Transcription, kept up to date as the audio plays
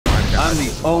I'm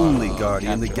the only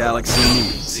guardian the galaxy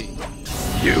needs.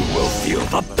 You will feel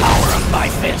the power of my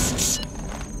fists.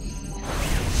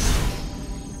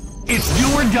 It's do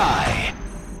or die.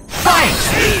 Fight!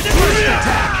 First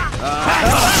attack!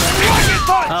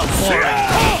 I'll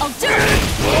do it!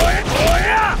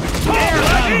 Air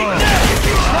combo!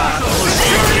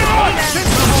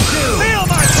 Feel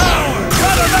my power!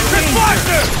 Got electric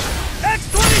blaster!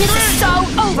 X-23! This is so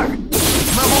over!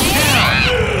 Level down!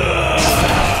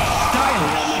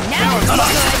 Stylish! Now it's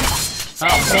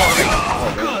good!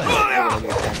 Good!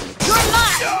 You're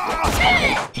mine!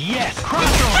 Yes!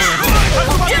 Crossover!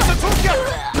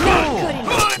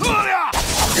 Not good enough!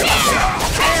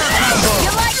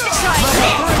 You like the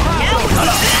try-this! Now it's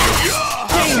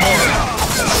good!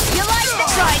 You like the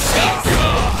try-this!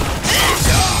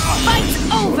 Fight's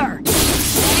over!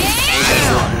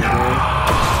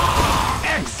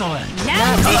 Excellent!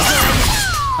 Now it's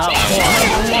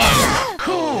good!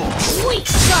 Cool! Sweet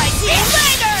try-this!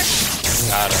 Later!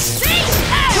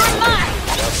 You're mine!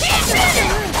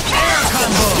 Air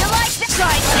combo! You like the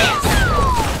try-this!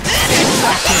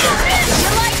 You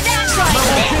like that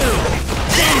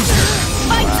try-this!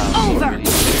 Fight's over!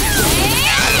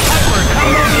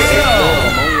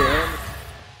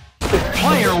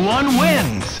 Player 1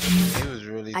 wins! He was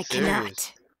really I serious.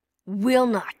 cannot, will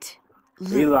not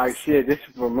lose. He like, shit, this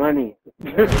is for money.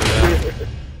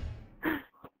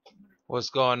 What's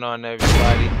going on,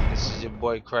 everybody? This is your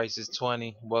boy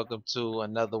Crisis20. Welcome to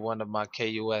another one of my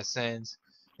KUSNs,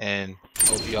 and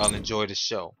hope y'all enjoy the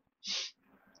show.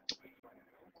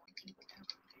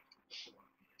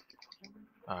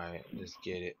 Alright, let's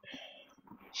get it.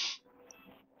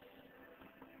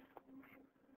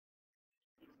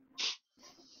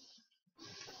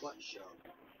 What show?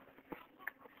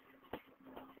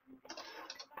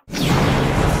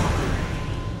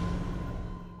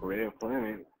 Red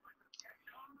Planet.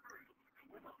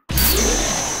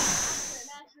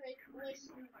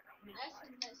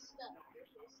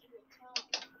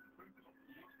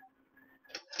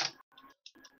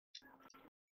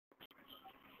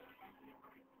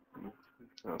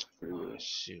 Oh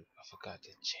shoot, I forgot to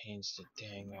change the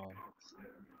dang on.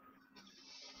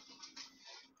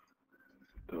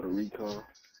 The recall.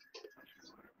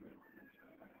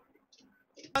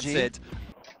 That's it.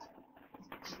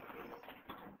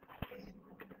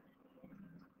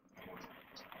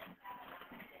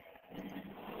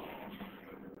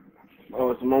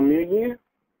 Oh, it's on me again?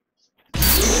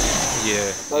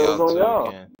 Yeah, Oh, it was on y'all.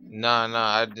 again. Nah,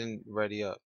 I didn't ready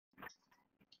up.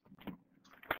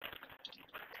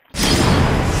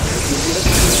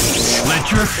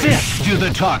 Let your fists do the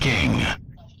talking!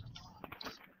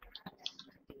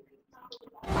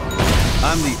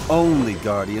 I'm the only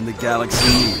guardian the galaxy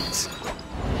needs.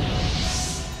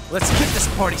 Let's get this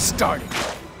party started!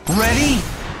 Ready?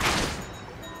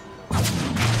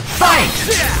 Fight!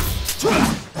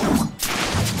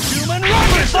 Human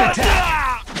rocket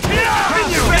attack!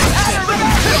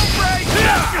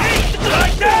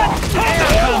 Like that! Air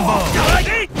combo!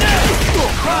 Like that!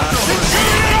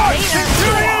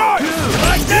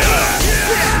 Like that!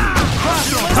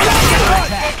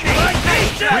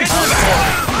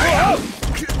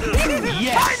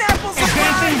 Yes!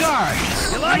 Advancing guard!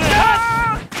 You like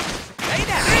that? Hey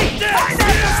now!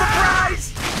 Pineapple surprise!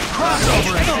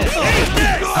 Crossover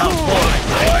assist! Oh boy!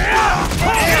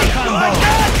 Air combo!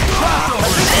 Crossover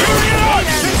assist!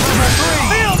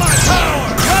 Feel my power!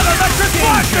 Got electric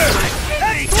blaster!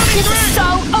 This is so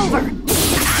over!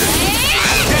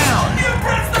 Down!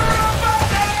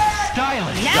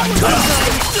 Stylish! Now it's good!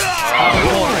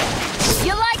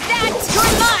 You like that?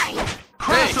 You're mine!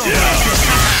 Crossover assist!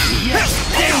 Yes!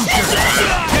 Danger!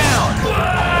 Down!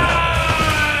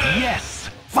 Yes!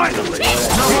 Finally!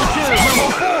 Level 2!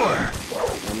 Level 4!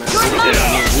 You're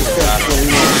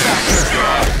mine!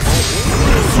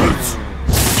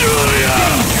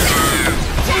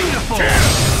 Beautiful!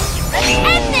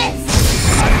 End this!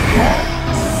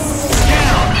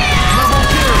 Down! Level 2!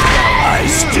 I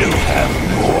still have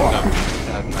more!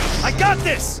 I got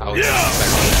this! I was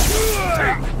expecting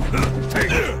Level 3!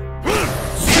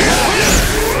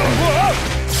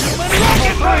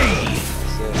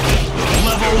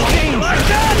 Level danger!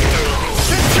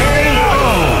 KO!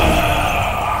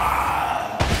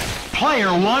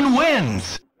 Player 1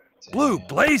 wins! that. Blue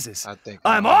blazes! I think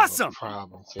I'm I have a awesome!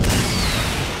 problem.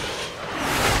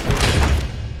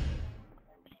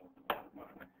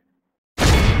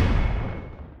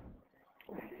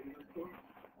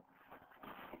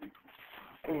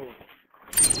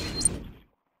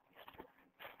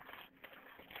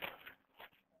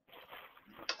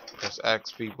 Just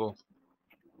ask people.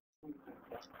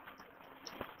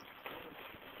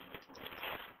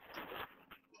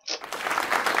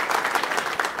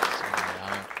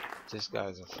 This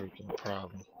guy's a freaking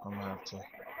problem. I'm gonna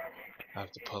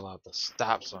have to pull out the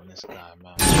stops on this guy,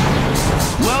 man.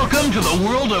 Welcome to the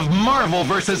world of Marvel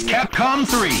vs. Capcom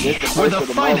 3, where the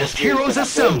finest heroes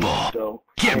assemble.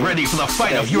 Get ready for the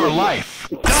fight of your life.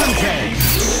 Dante!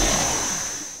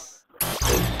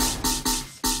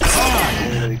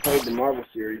 They played the Marvel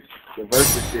series, the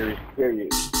Versus series, period.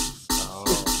 Oh.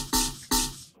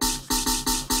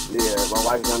 Yeah, my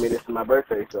wife got me this for my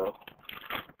birthday, so.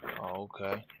 Oh,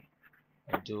 okay.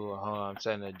 Hold on, I'm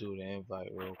sending the dude an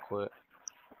invite real quick.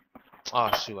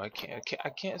 Oh shoot, I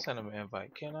can't send him an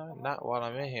invite, can I? Not while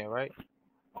I'm in here, right?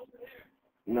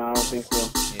 No, I don't think so.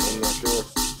 Yeah. I'm not sure.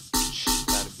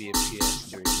 Gotta be a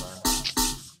PS3, man.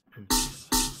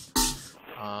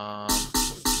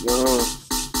 No.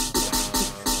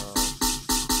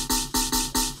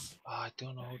 I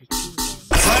don't know who to choose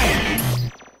right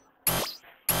now.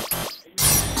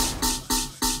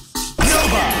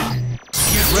 Nova!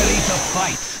 Get ready to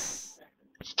fight!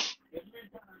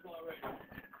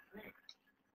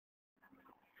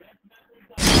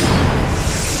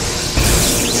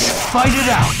 Fight it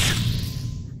out!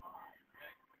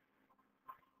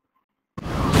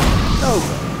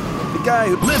 Nova, the guy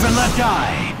who... Live and let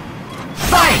die!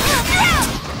 Fight!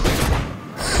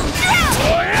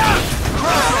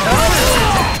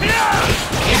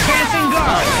 Advancing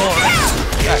guard!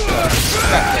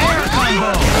 Air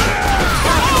combo!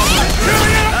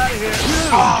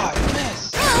 Oh, I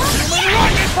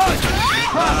missed!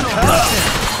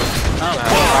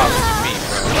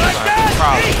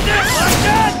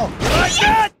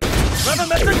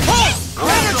 Levimetric pulse!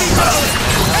 Energy javelin!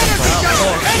 Energy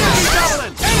javelin! Energy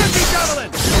javelin! Energy javelin!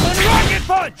 And rocket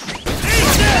punch! Eat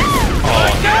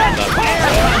this!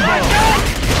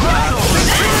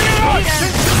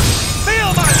 Feel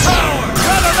my power!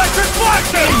 Levimetric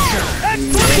blaster!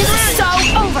 This is so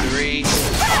over.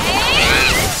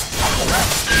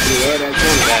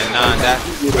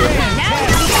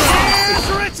 Here's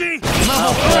Richie!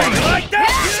 Like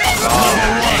that!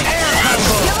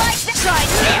 You like the try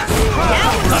this?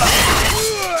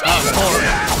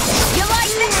 You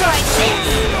like the try this?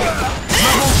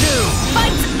 Level 2!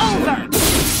 Fight's over.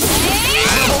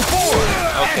 Level 4!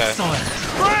 Okay. Excellent!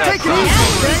 Take it easy.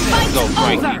 Fight's Go,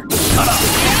 Frankie. over.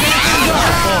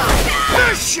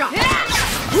 First shot!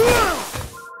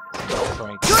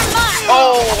 Frank. You're mine.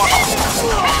 Oh!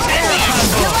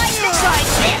 You like the try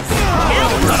this?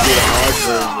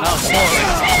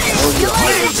 You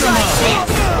like the try this?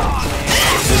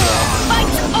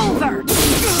 Fight's over.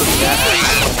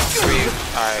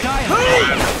 Alright.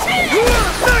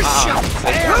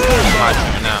 My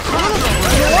turn now.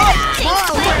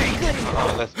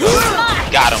 Oh, let's go.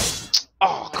 Got him.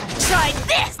 Oh, come on. Try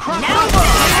this. Now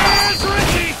Here's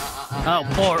Richie! How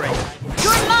boring!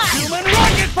 you're mine. Human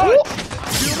rocket punch!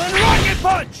 Human rocket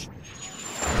punch!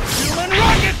 Human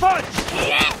rocket punch!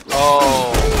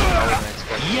 Oh, I wasn't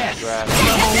expecting Yes! to grab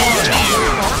Level 1!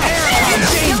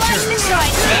 You like the try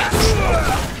this?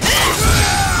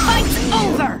 Fight's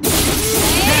over.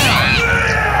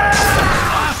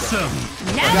 Awesome!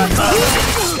 Now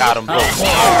Got him, bro. you like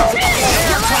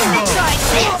the try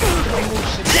this?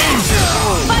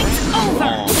 Fight's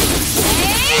over.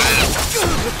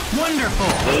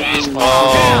 Wonderful! Oh,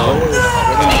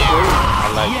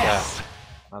 I like Yes! that.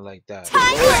 I like that. Time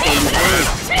for you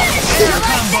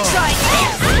like the try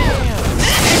this?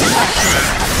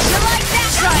 You like that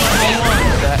try this?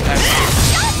 That actually,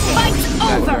 Fight's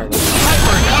over.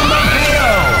 Hyper Combo KO!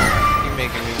 he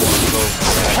making me want to go.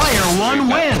 Player 1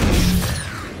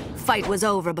 wins! Fight was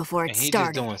over before And it he just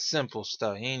started. doing simple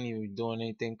stuff. He ain't even doing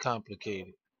anything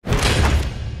complicated.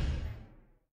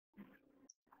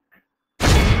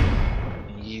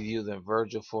 And he's using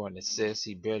Virgil for an assist.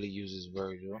 He barely uses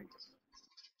Virgil.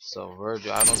 So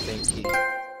Virgil, I don't think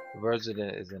Virgil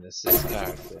is an assist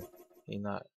character. He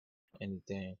not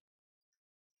anything.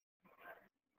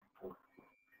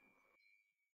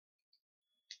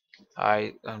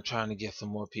 Alright, I'm trying to get some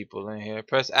more people in here.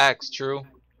 Press X, true.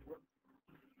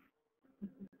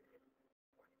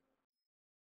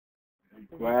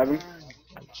 What happened?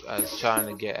 I was trying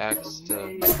to get X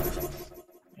to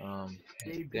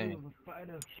thing.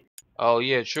 Oh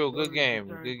yeah, true, good game.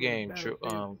 Good game, true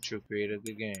true creator,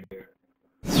 good game.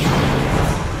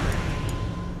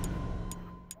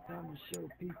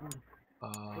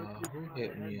 Who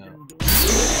hit me up?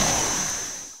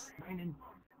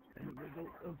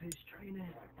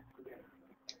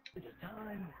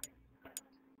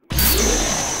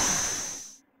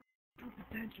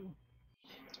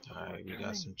 Alright, we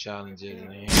got some challenges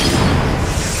in here.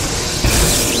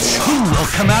 Who will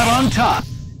come out on top?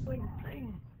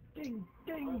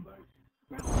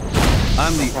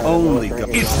 I'm the only guy.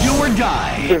 It's do or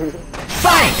die.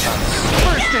 Fight!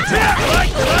 First attack!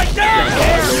 Like that!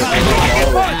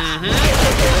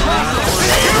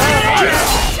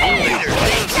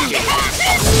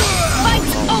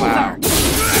 Fight's over!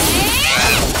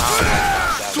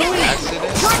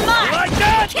 You're mine! Like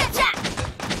that!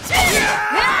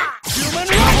 Human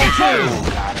Level 2!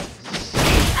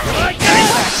 Like that!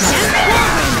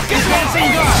 Advancing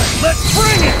guard! Let's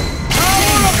bring it!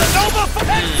 Power of the Nova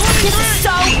This is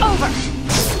so over!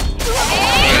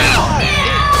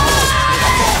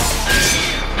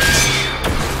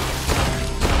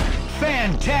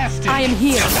 Fantastic! I am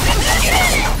here!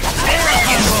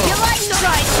 You like the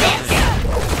ride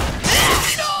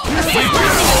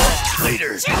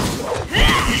Later! Too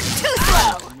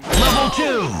slow! Level 2!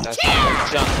 That's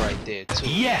junk right there too.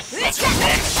 Yes! You like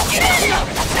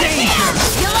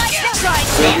the ride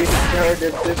Maybe you heard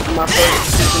this is my first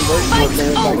season version of Fight's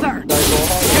over!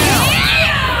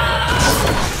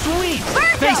 Sweet!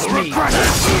 Face me! I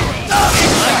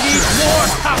need more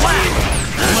power!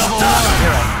 Level 1!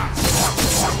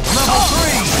 Level 3!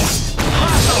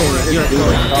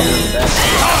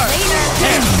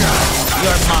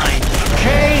 You're mine.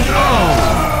 KO!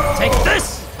 Take this!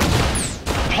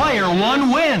 Player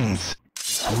 1 wins!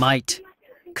 Might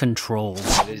control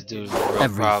This dude's a real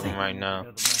everything. problem right now.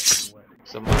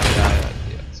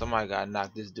 Somebody got to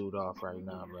knock this dude off right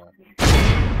now, bro.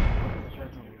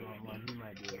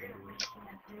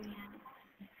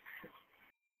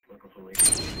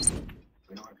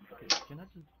 Can I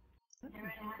just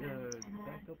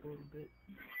back up a little bit?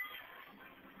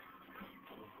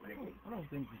 I don't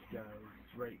think this guy is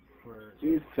right for.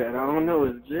 She said, I don't know,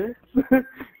 is this?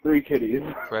 3 kitties.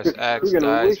 Press X, We're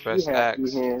gonna guys. wish Press we had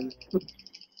X. 2 hands.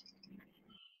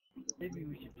 Maybe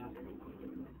we should just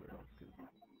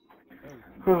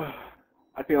go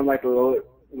I think I'm like the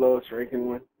lowest ranking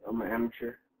one. I'm an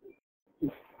amateur.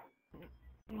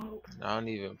 I don't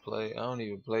even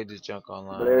play this junk But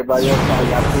online. everybody else probably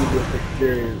got previous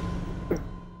experience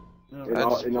I in all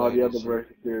just the play other this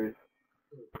versus series.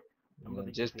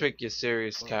 Just pick your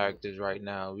serious characters right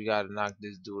now. We gotta knock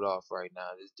this dude off right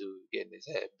now. This dude getting his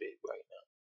head big right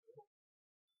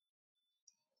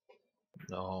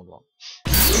now. No homo.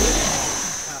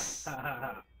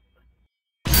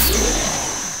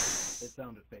 It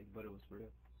sounded fake, but it was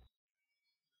real.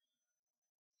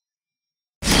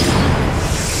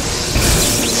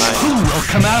 Who will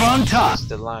come out on top? That's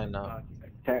the lineup.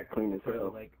 Cat clean as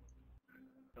hell. Like,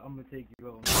 I'm gonna take you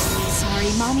home. Sorry,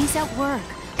 mommy's at work.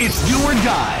 It's do or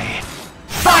die.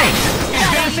 Fight!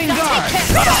 Advancing guard!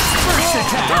 First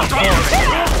attack!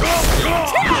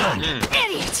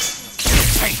 Idiot!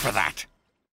 Pay for that!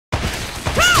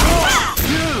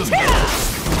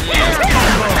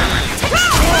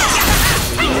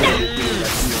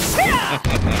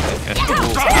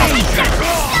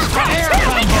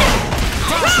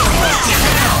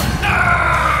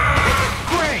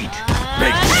 Great!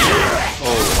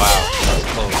 Oh wow.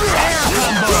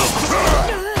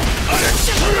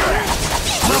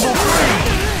 Level 3!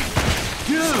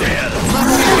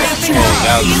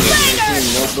 That was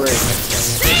No break.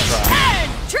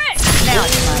 Trick! Now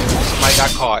it's mine. Somebody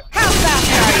got caught. How fast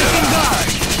are you?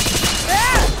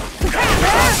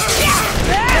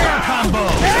 Air combo!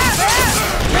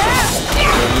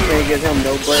 You can't get him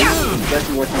no break,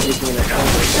 especially once you get you in a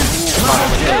combo.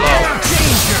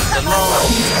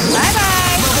 Bye-bye!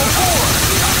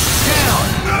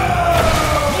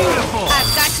 Beautiful!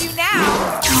 I've got you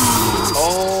now!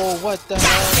 Oh, what the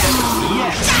hell?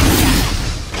 Yes!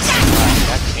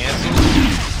 That canceled?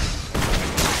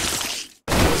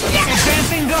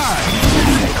 Advancing guard!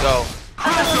 Go.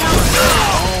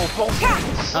 Oh, both.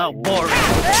 Oh, boring.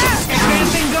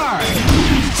 Advancing guard!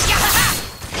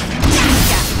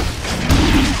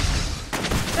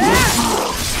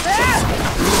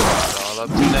 All up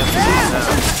to them now.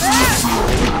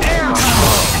 Air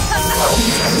combo!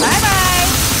 Bye-bye!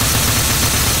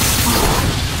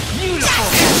 Beautiful!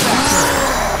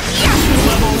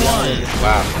 Level 1!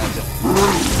 Wow.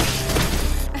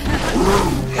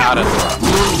 Got it.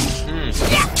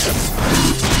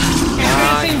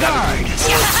 Advancing guard!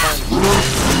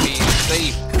 Being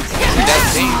safe. See, that's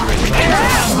dangerous. Air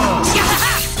combo!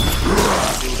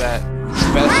 Do that.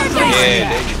 Special. Yeah,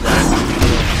 there you go.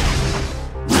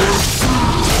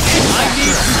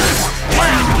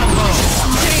 Air combo!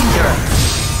 Danger!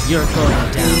 You're going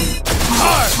down.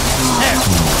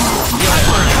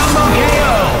 Combo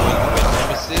KO!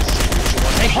 Nemesis.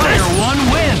 Player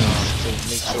 1 wins! To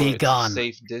make sure Be it's gone.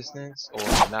 safe distance or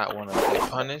not want to get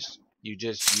punished, you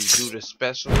do the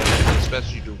special. The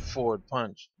special you do forward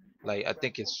punch. Like I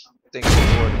think it's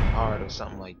forward and hard or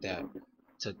something like that.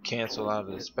 to cancel out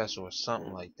of the special or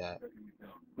something like that.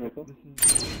 This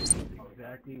is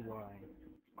exactly why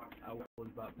I was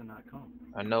about to not come.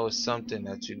 I know it's something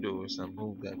that you do, it's a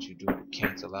move that you do to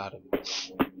cancel out of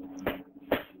it.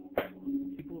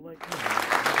 People like me.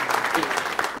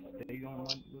 Stay on my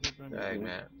little thing. Hey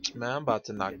man, I'm about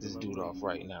to knock this dude off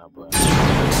right now, bro.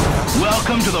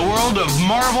 Welcome to the world of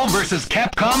Marvel vs.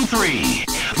 Capcom 3.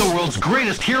 The world's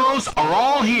greatest heroes are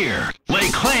all here.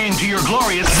 Lay claim to your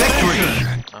glorious victory.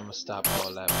 I'm gonna stop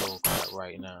all that bullcrap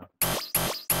right now.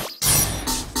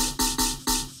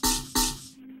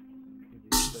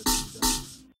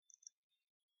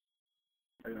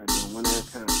 I gotta do one at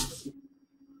a time.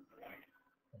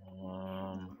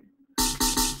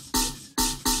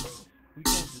 We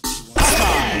can't just do one.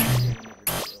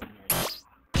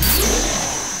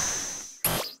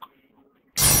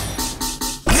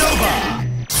 Nova!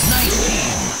 Nice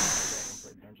team.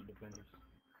 Dungeon defenders.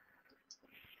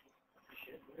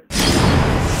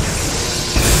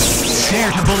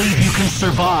 Dare to believe you can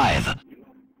survive.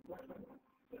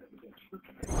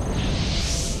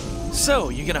 So,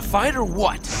 you gonna fight or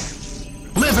what?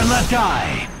 Live and let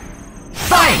die.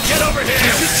 Fight! Get over here!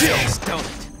 Gives you chills, don't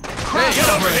it? Hey, get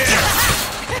over here!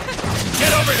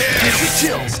 Get over here! Gives you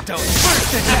chills, don't it?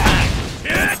 First attack!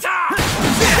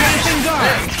 Finishing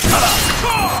guard.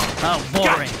 How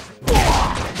boring.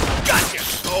 Gotcha!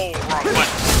 Oh, wrong one.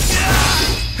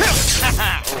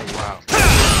 Oh wow.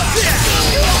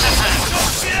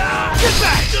 Get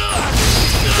back!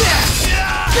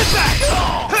 Get back!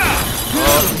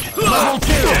 Level 2.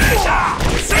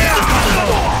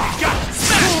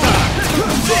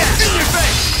 In your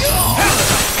face!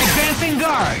 Advancing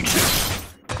guard.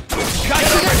 Get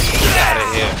over here! Get out of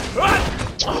here.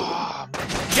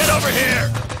 Get over here!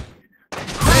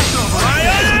 Crossover.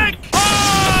 Bionic!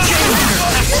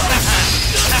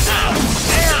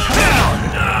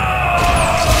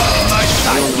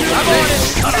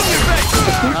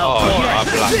 Oh, I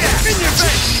blocked it. In your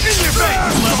face! In your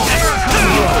face! Level air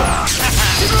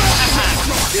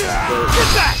Get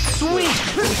back! Sweet.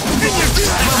 In your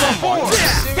face! Level 4.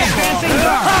 Advancing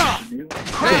guard.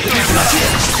 Crossover.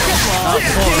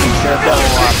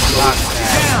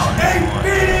 Down.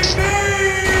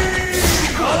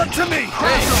 Call it to me! Air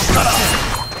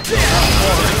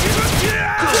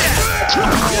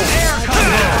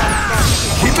combo.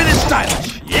 Keep it in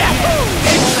stylish. Yeah, but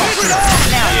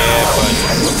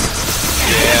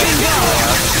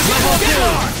Level 2.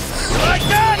 Like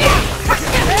that!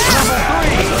 Level 3.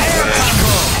 Air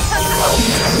combo.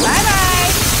 Bye-bye.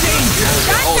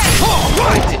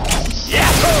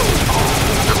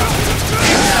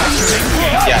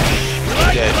 yeah,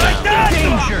 dead now.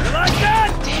 Danger. Like that!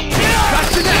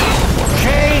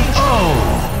 KO.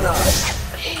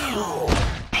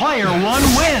 Player 1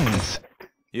 wins.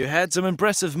 You had some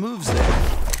impressive moves there.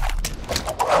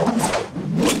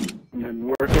 And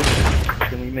working.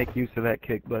 Can we make use of that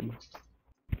kick button?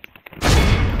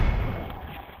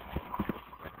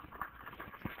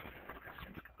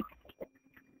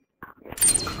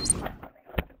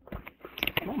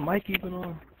 Is my mic even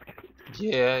on?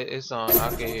 Yeah, it's on. I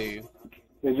can hear you.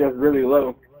 It's just really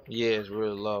low. Yeah, it's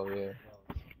real low. Yeah.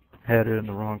 Had it in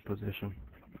the wrong position.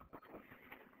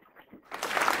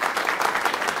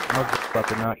 I was about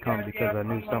to not come because I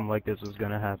knew something like this was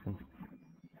gonna happen.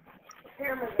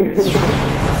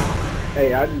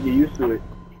 Hey, I just get used to it.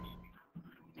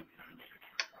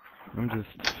 I'm just...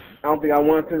 I don't think I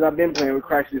won since I've been playing with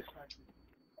Crisis.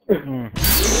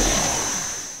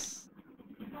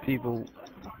 People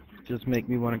just make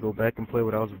me want to go back and play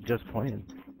what I was just playing.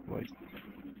 Like,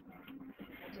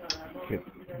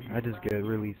 I just get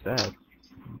really sad.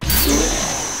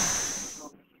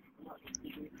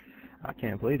 I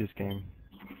can't play this game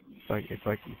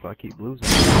if I keep losing.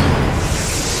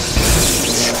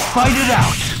 Fight it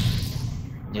out.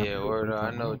 Yeah, word.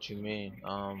 I know what you mean.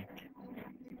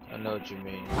 I know what you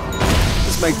mean.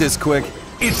 Let's make this quick.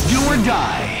 It's do or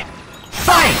die.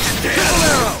 Fight! Triple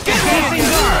arrow! Advancing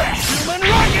guard! Human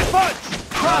rocket punch!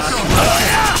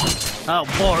 Crossover! How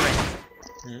boring.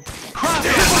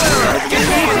 Crossover!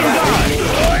 Advancing guard!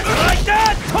 Like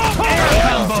that! Air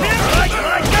combo! Like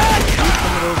that!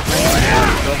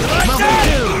 Level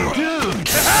 2! Dude!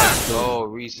 Oh,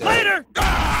 reset. Later!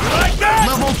 Like that!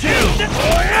 Level 2! Air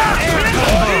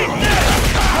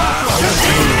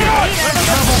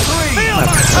Level 3! Feel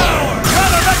my power!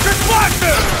 Got electric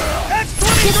blaster!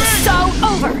 This is so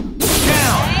over.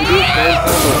 Down!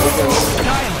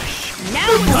 Stylish! Now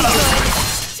we're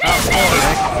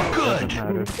Good! Doesn't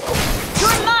matter.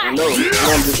 You're mine. No,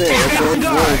 I'm just saying. That's the only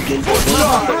one getting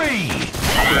Level 3!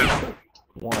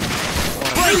 One.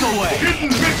 Breakaway!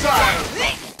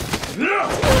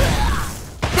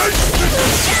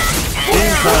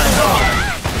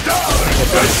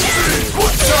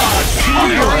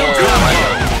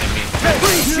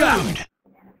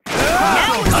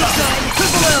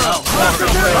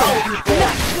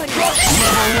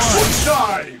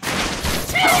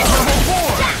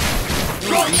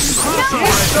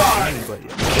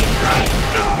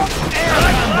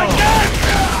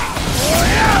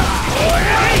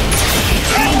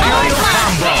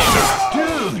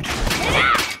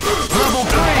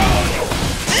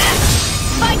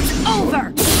 Fight's over!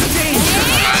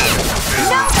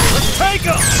 Take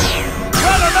him!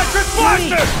 Red electric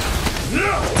blaster!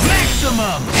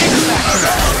 Maximum!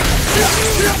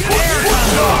 Fear flame!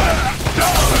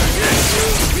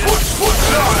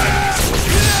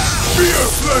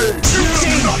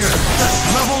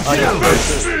 Level 2!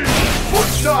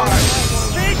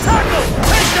 Speed tackle!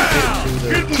 Take down!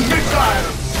 Hidden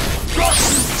missile!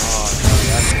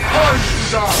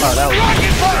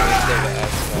 Rocket punch!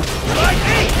 Like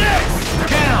Apex!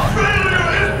 Down!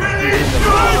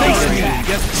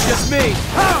 Guess it's just me.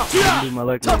 Do my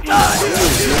leg. Level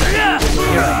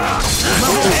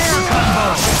air combo!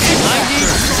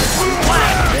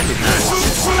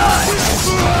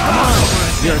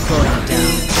 You're going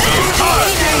down.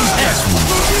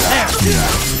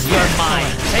 You're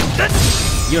mine. Take that.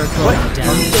 You're going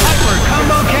down. Hyper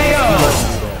combo KO!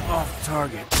 Off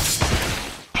target.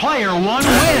 Player 1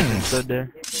 wins! Stood there.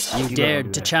 You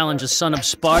dared to challenge a son of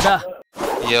Sparta?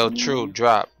 Yo, true,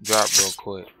 drop real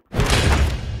quick.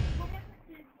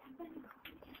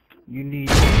 You need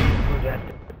to put at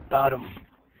the bottom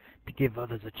to give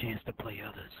others a chance to play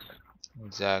others.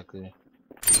 Exactly.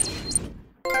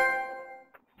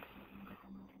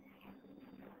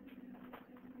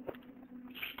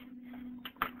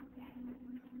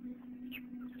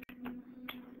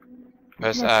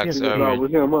 Press X,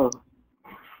 With him, huh?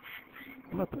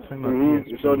 I'm about to play my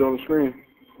You saw it on the screen.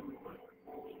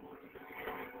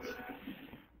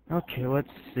 Okay,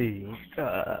 let's see.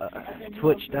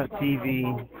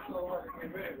 Twitch.tv.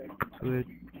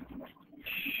 Twitch.tv/.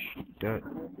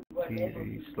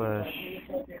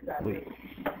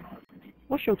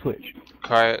 What's your Twitch?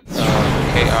 KRIZIZ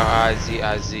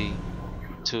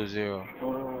 20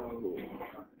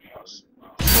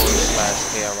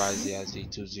 /KRIZIZ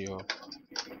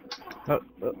 20.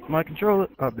 My controller.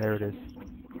 Oh, there it is.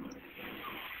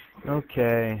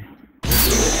 Okay.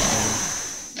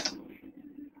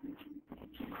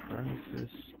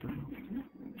 Crisis.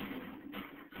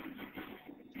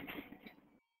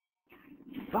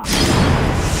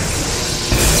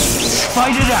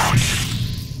 Fight it out!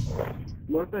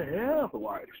 What the hell?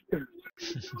 Why?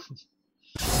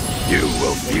 You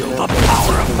will feel the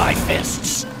power of my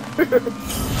fists.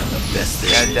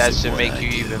 That should make you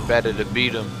even better to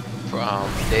beat him,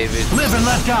 David. Live and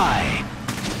let die!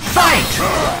 Fight!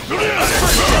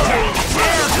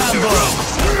 Air combo!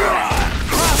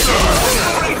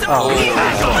 I'll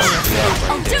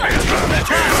do it!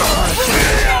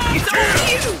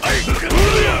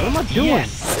 What am I doing?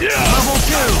 Level 2!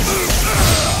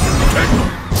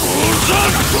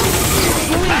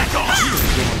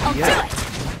 I'll do it!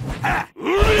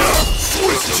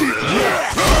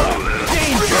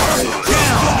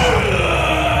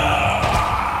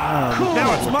 Now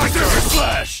it's my turn!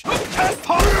 Slash!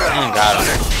 Got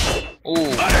him. Ooh.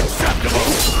 Unacceptable!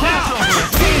 Crossover!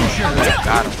 Danger!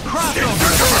 Got him. Crossover!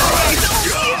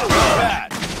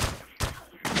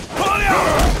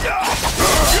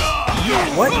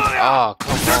 What? Oh,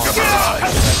 come on.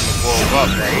 Woke up,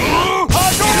 man.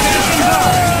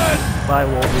 Bye,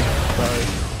 Wolverine. Sorry.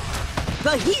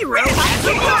 The hero has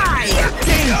arrived!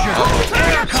 Danger!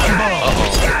 Air combo!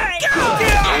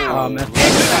 Oh, man.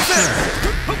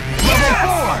 Level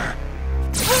 4!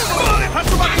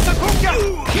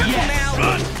 Careful now!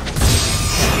 Run!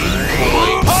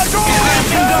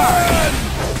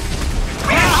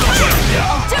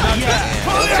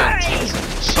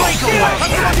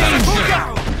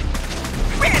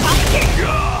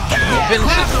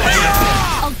 Finish it.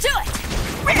 I'll do it!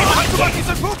 Level 1!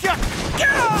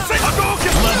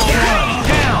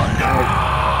 Down!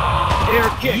 Air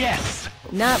kick! Yes!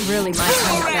 Not really my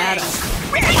kind of battle.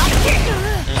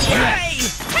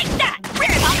 Take that!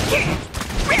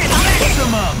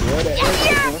 Maximum!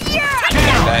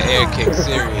 That air kick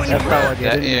serious. That's how I get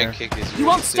That in air there. kick is You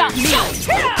won't stop me! serious.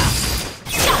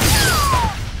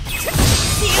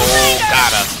 See you Oh, later!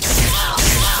 got him.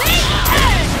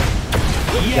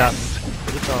 Yeah.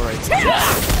 It's alright.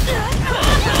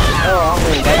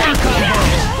 Air combo!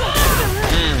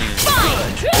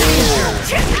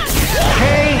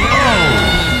 KO!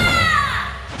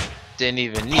 Didn't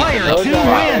even need Player it. 2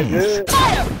 wins!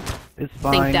 It's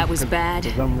fine. Think that was bad?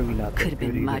 'cause I'm really not that Could have good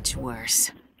been either. much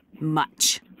worse.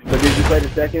 much. So did you play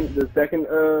the second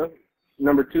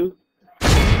number 2?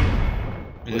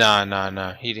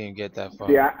 Nah. He didn't get that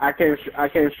far. Yeah, I came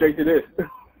straight to this.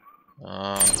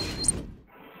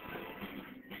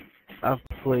 I've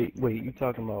played. Wait, you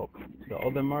talking about the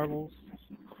other Marvels?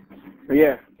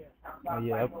 Yeah.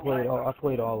 Yeah, I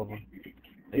played all of them.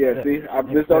 Yeah, see, this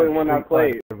is the only one I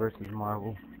played. Versus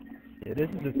Marvel. Yeah, this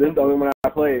is the only one I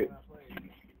played.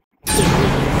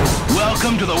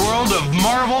 Welcome to the world of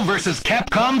Marvel vs.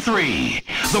 Capcom 3.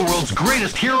 The world's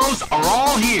greatest heroes are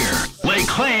all here. Lay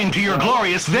claim to your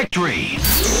glorious victory.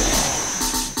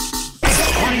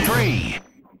 23.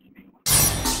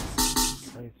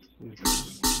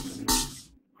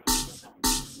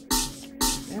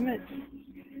 Damn it.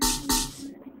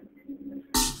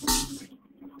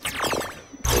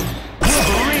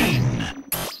 Wolverine.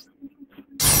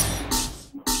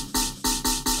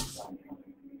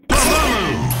 Dormammu.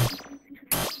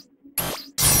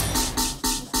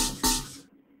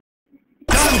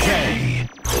 Dante.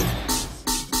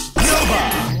 Nova.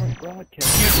 Get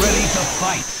ready to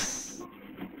fight.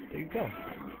 There you go.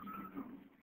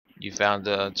 You found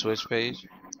the Twitch page?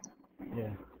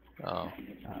 Yeah. Oh.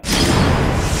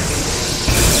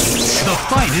 The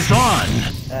fight is on.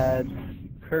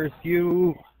 Curse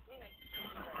you.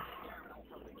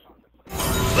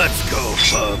 Let's go,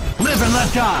 bub. Live and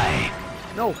let die.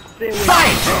 No, stay away.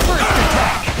 Fight! First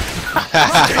attack!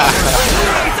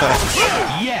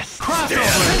 Yes!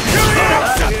 Crossover!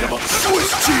 Unacceptable!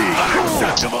 Swiss cheese!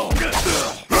 Unacceptable!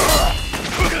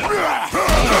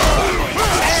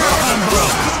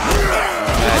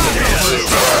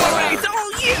 It's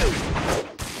all you!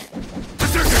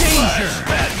 Danger!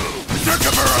 Bad move!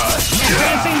 Berserker barrage!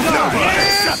 Advancing guard!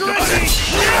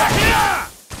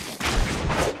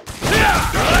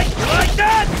 You like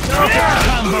that?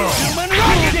 Combo! Human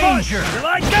rocket punch! Danger! You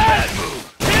like that?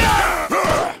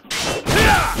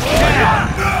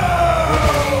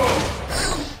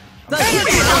 The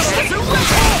heavy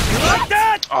You like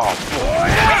that? Oh, boy.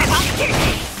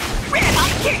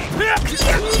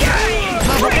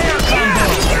 Cover air combo!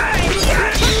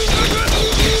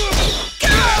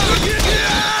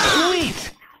 Sweet!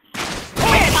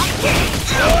 Air combo!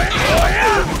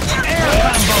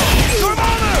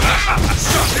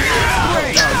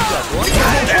 Great!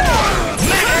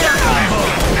 Mega combo!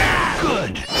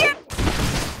 Good!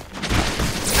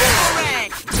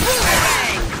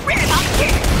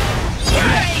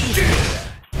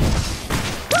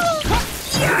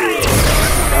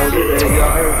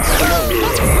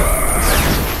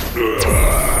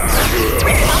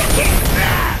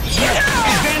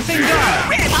 Advancing guard!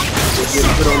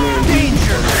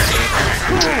 Danger!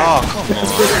 Oh, come on.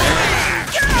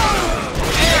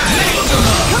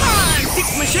 Come on, Six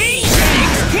Machine! Six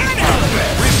Cannon!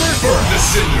 The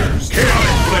seniors!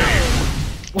 Chaotic flame!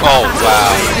 Oh,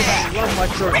 wow. Love my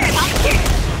short.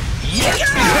 Yes!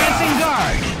 Advancing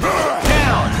guard!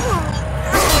 Down!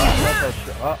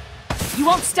 You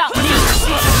won't stop me!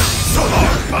 So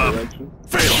long, bub!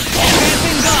 Fail!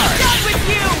 Advancing guard! Done with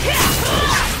you!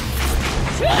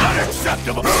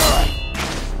 Unacceptable!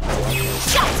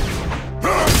 Shot!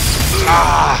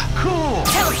 Cool!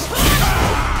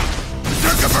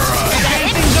 Berserker barrage!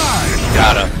 Advancing guard!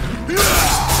 Got him.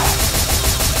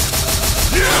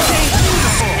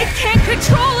 It can't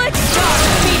control it! Dark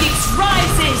Phoenix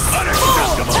rises!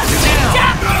 Unacceptable!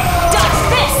 Dodge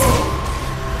this!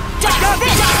 Dodge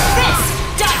this! Dodge this!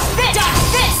 Dodge this! Dodge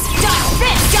this! Dodge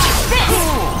this! Dodge this!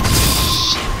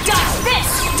 Dodge this!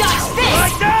 Dodge this!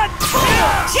 Like that?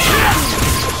 Dodge this!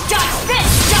 Dodge this!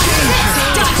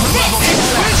 Dodge this!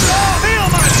 Feel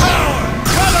my power!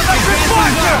 Cut electric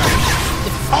flasher!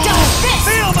 Dodge this!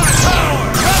 Feel my power!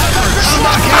 Cut electric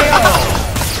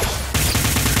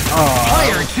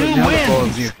Player 2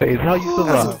 wins! How you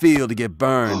How's it feel to get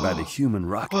burned by the human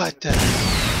rocket? What the?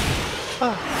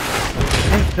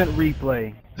 Instant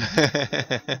replay.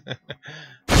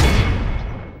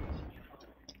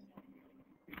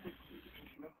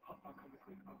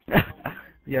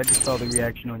 Yeah, I just saw the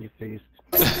reaction on your face.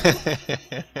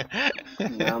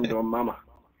 Now I'm doing mama.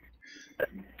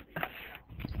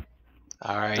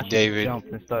 Alright, David.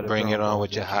 Jumped and started Bring it running. on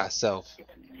with your hot self.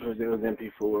 It was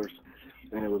MP4s,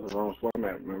 and it was the wrong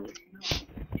format, remember?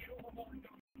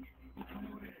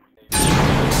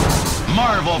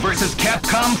 Marvel vs.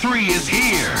 Capcom 3 is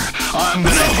here! I'm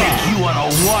gonna take you on a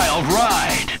wild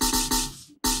ride!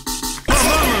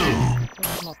 Dormammu!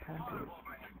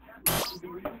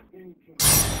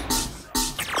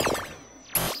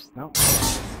 No.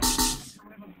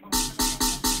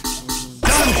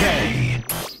 Dante!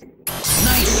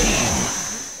 Nice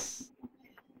team!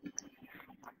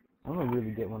 I'm gonna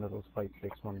really get one of those fight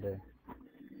sticks one day.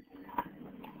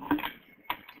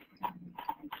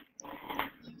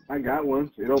 I got one.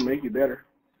 It don't make you better.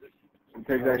 It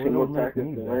takes actually more practice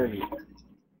to learn it.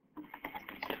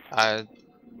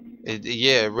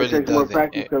 Yeah, it really takes more doesn't.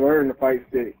 practice to learn the fight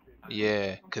stick.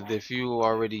 Yeah, because if you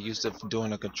already used to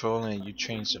doing a controller and you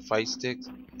change the fight sticks,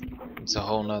 it's a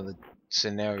whole nother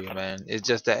scenario, man. It's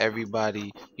just that everybody,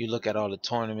 you look at all the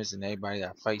tournaments and everybody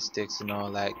got fight sticks and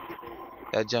all that.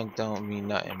 That junk don't mean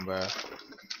nothing, bro.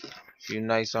 If you're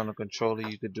nice on a controller,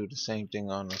 you could do the same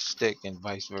thing on a stick and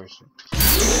vice versa.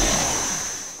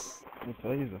 If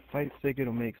I use a fight stick,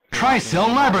 it'll make Tricell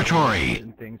Laboratory.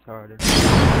 things harder.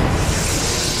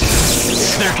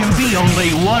 There can be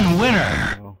only one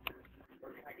winner.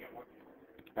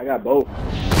 I got both.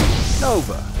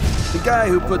 Nova, the guy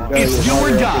who put It's do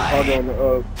or die.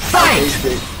 Fight!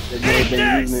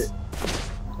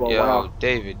 Yo,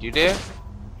 David, you there?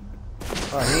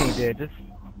 Oh, he ain't dead. Just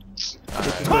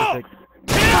perfect.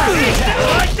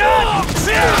 Like that!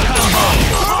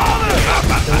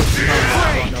 I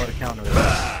don't know how to counter it.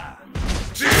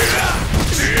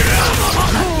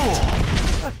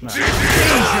 That's not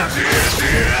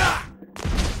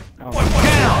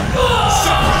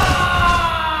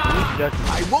I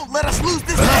won't let us lose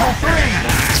this Level 3!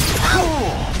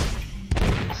 Cool!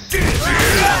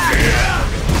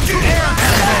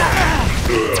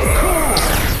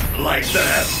 Like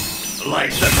that!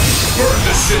 Like that! Burn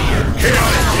the cinder!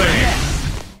 Chaotic flame!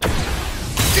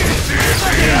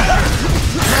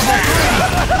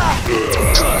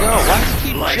 Yo, why do you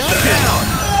keep Like jumping? that!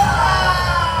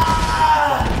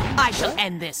 I shall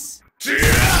end this.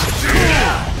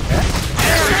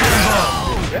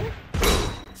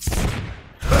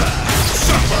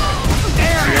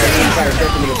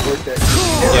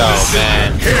 Yo,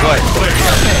 man. What?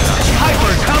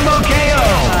 Hyper Combo KO!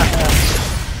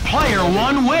 Player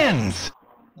 1 wins!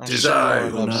 Desire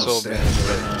will I'm now so stand bad.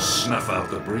 ready to snuff out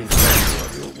the brief value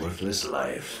of your worthless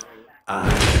life. I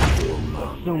will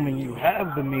not. assuming you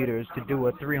have the meters to do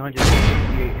a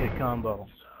 368 hit combo.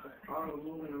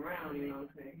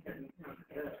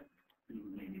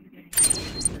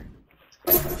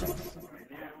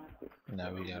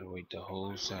 Now we gotta wait the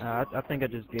whole second. I think I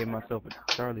just gave myself a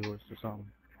Charlie horse or something.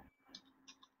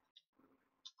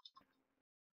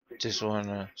 Just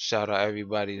wanna shout out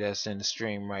everybody that's in the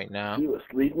stream right now. You were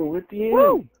sleeping with the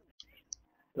enemy.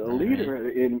 The leader of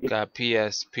the enemy. Got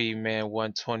PSP man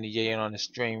 128 on the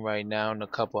stream right now, and a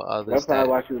couple others. That's probably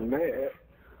why she was mad.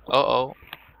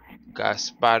 Got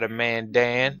Spider-Man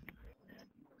Dan.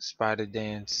 Spider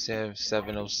Dan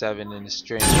 707 in the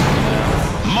stream right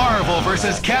now. Marvel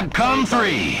vs. Capcom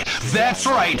 3. That's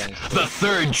right, the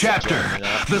third chapter.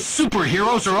 The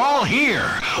superheroes are all here.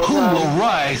 Who will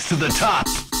rise to the top?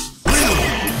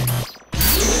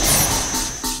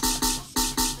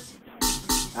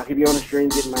 I could be on the stream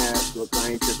getting my ass whooped. I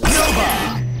ain't tripping.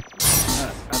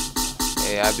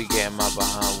 Hey, I be getting my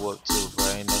behind whooped too, bro.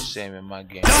 Ain't no shame in my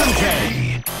game.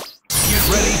 Dante! Get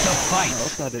ready to fight. I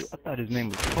thought his name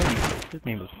was Phony. His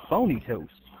name was Phony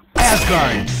Toast.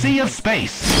 Asgard, Sea of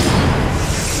Space.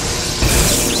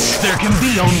 There can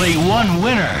be only one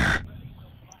winner.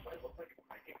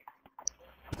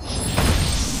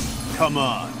 Come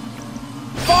on.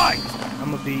 Fight!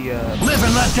 I'm gonna be Live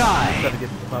and let die. try to get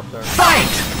the pop star.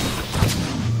 Fight!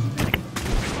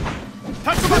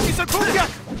 Tatsumaki Sakuya!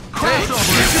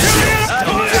 Crossover.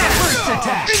 First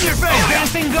attack. In your face!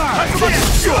 Advancing guard.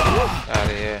 Out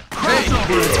of here.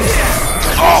 Crossover.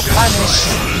 Oh, punish!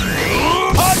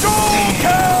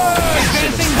 Hadouken!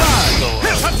 Advancing guard.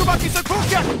 Tatsumaki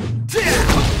Sakuya!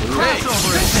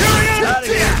 Crossover.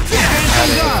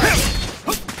 Advancing guard.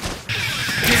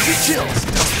 Gives you chills.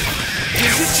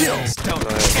 Gives you chills.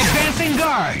 Advancing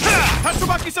guard.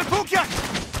 Tatsumaki Sakuya!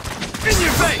 In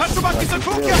your face! Tatsumaki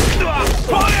Sakuya!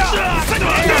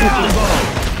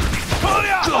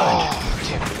 Oh, I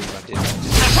can't believe I did that.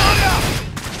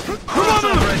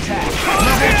 Crossover attack.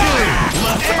 Level 2.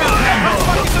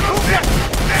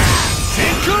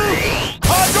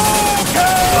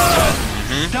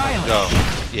 Stylish. Go.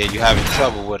 Yeah, you having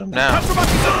trouble with him now.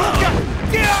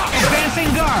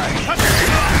 Advancing guard.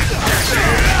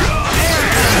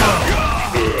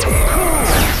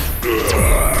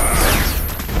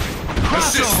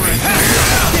 Crossover attack.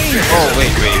 Oh,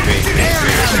 wait.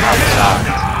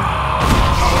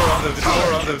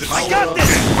 I got this!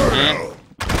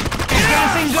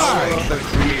 Advancing guard. The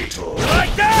creator.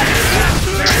 Like that!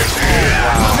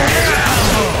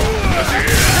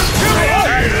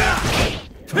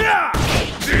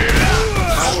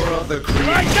 Power of the creator.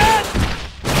 Like that!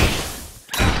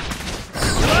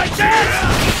 Like that!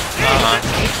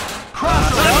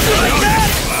 Crossover. Like that!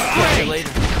 Great.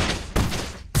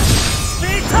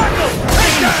 Speed tackle!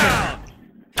 Take down!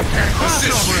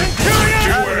 Crossover.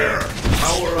 Centurion!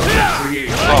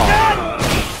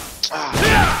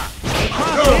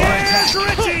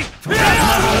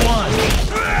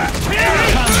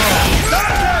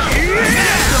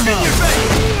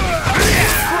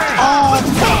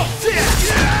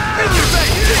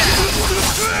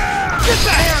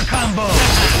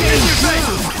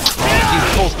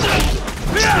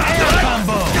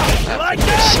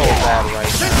 bad right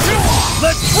now.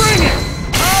 Let's bring it!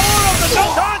 Power of the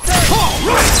Dante!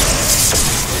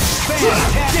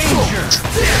 Danger!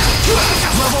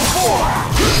 Level 4!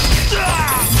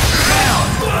 Down!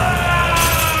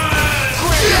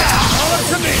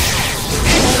 To me!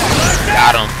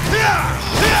 Got him.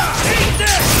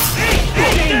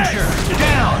 Danger!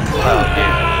 Down! Oh,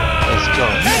 yeah. Let's go.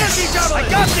 Energy double! I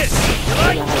got this! You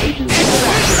like?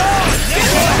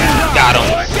 Got him.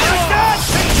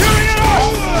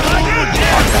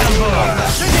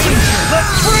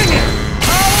 Let's bring it!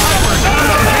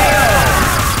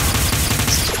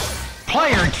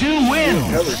 Player 2 wins!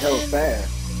 That was hella fast.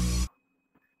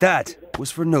 That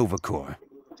was for Nova Corps.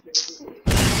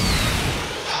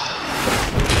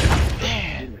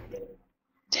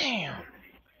 Damn.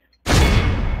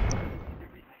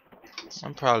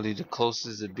 I'm probably the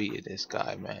closest to beat this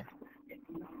guy, man.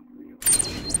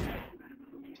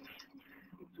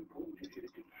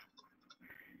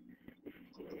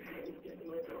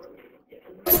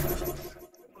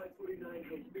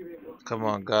 Come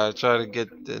on, guys, try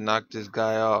to knock this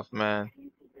guy off, man.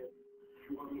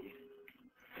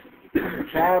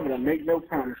 Try, but I make no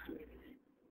promises.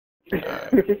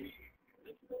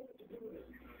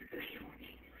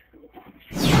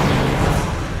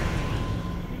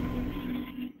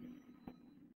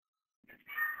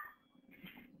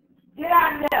 Get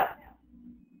out of there!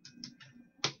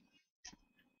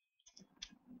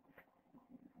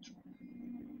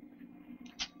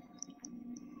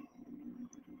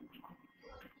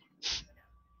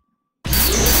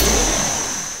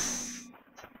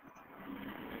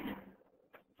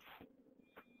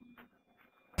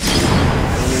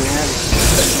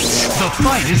 The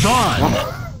fight is on!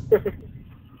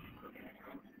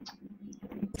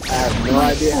 I have no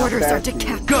idea how Orders are fast to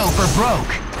cap. Go for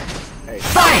broke! Hey,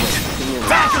 Fight!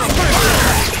 Back up!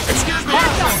 Excuse me!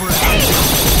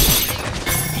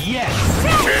 Yes!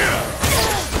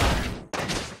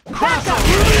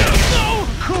 Crossover! No!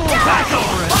 Cool! Back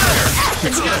over it!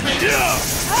 Excuse me!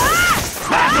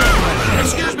 Back over it!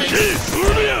 Excuse me!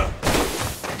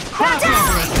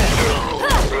 Crossover attack!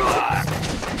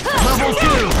 Level 2!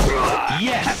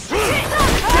 Yes!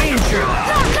 Danger!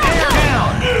 Air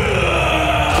down!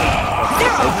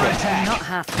 Crossover attack! Not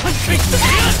half.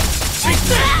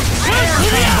 Air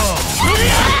combo!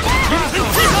 Crossover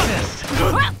assist!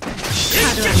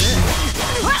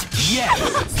 Yes!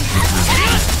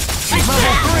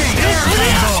 Level 3! Air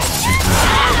combo!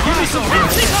 Crossover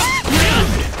assist!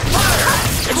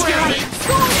 Excuse me!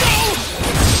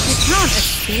 You can't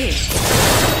escape.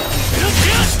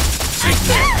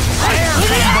 Air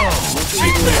combo!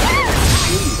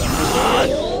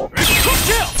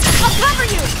 I'll cover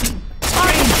you!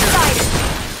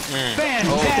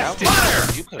 Fantastic!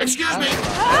 Excuse me!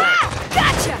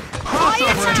 Gotcha!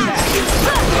 Crossover attack!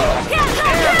 Air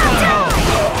combo!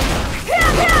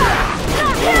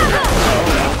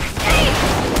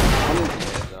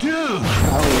 Dude!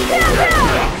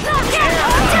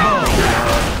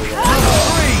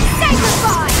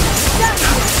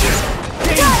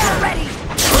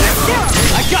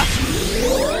 I got you!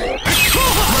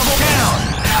 Level down!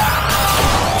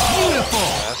 Beautiful!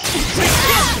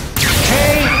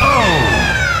 KO!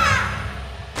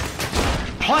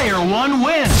 Player 1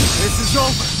 wins! This is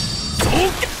over.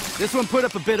 This one put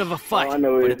up a bit of a fight, all I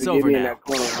know but is it's to get over me in now. that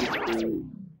corner, I'm screwed.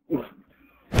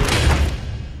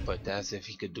 But that's if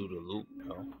he could do the loop,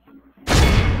 though.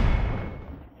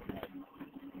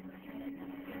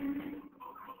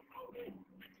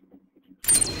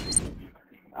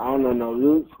 I don't know no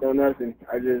loops, no nothing.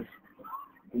 I just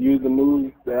use the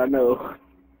moves that I know.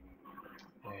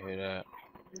 I hear that.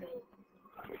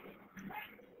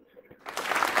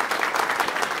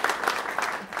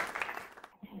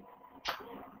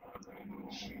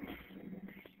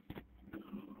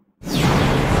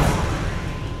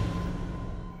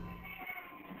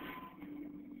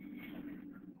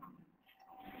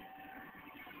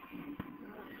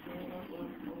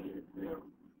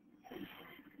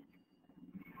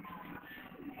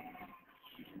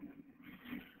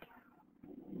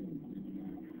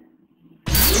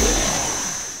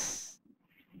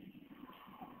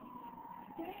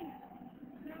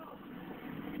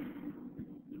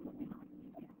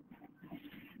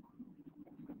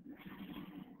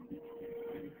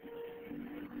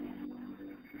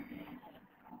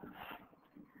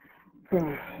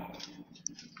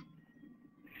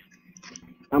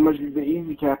 How much did the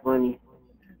easy cap run you?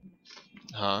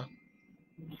 Huh?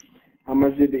 How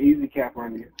much did the easy cap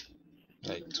run you?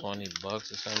 Like $20 or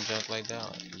some junk like that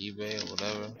on eBay or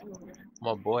whatever.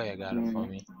 My boy, I got it for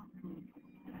me.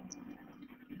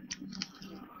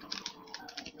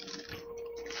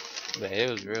 But it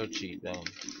was real cheap though.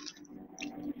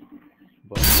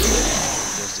 but it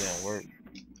just didn't work.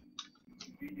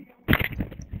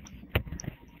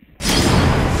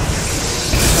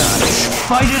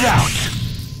 Fight it out!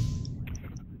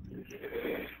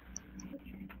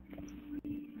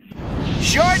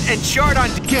 Short and short on.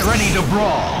 Get ready to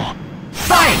brawl!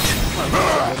 Fight!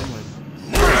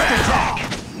 First attack!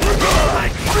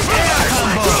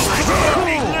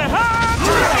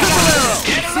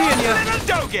 Seeing you. Little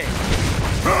doge.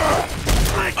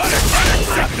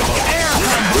 Unacceptable! Air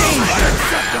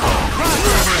unacceptable!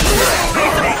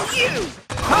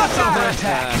 Crossover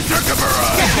attack!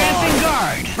 Advancing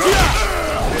guard!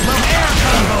 From air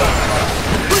combo!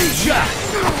 Shot!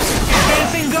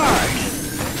 Advancing guard!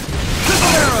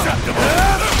 Unacceptable!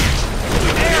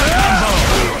 Air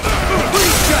combo!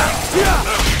 Shot!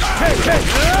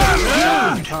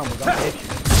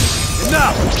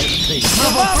 Enough!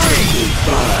 Level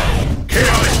 3!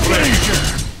 Chaotic Blazer!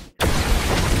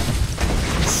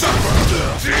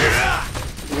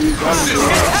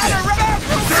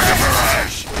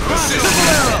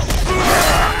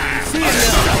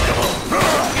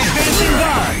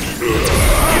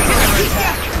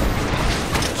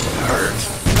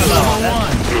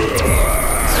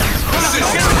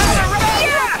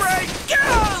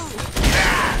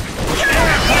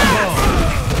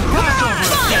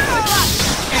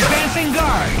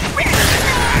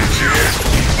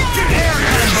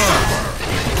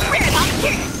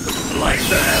 Like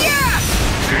that.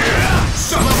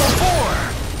 Level 4.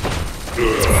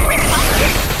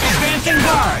 Advancing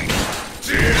guard.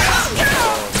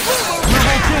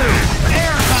 Level 2.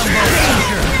 Air combo.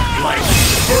 Danger. Like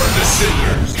burn the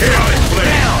seniors. Chaotic blade.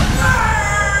 Down.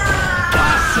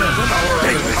 Awesome.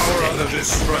 Power of the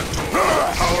destructor.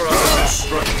 Power of the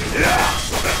destructor.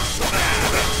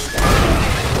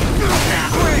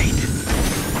 Great.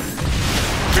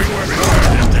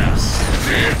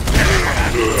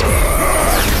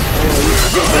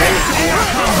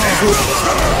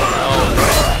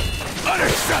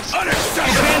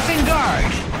 Advancing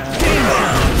guard. Danger.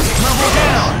 Level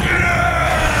down.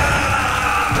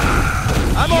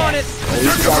 I'm on it.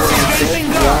 Advancing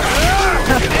guard.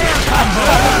 Air combo.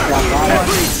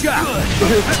 Shot.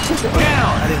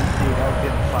 Down. I didn't see it. I was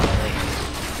getting far late.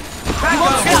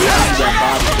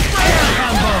 Air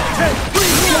combo.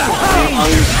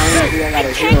 I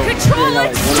can't control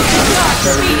it! Dark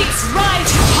Phoenix, rise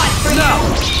too hot for you!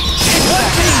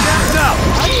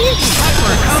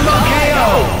 Hyper combo KO!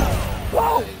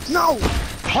 Whoa! No!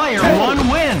 Player 1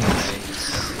 wins!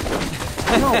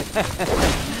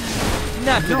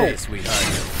 Not today, sweetheart.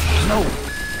 No!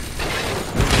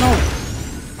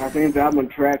 I think that one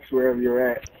tracks wherever you're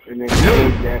at, and then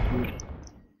you at me.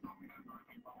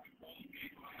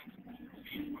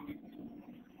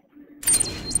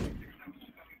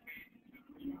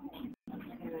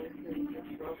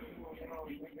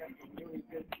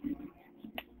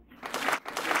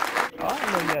 Oh, I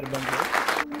didn't know you had a bunch of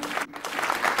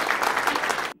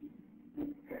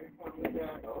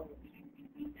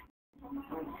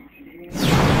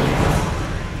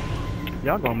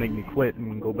Y'all gonna make me quit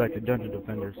and go back to Dungeon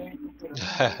Defenders.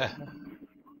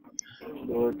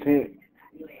 Or 10.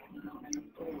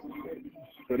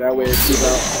 So that way it keeps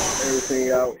out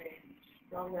everything out.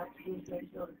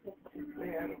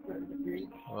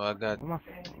 Well, I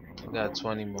got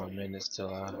 20 more minutes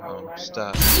till I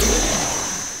stop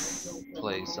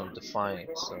play some Defiant,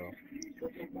 so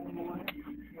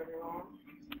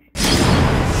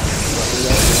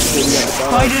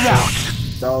Fight it out!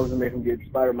 Dogs make them get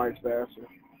spider mites faster.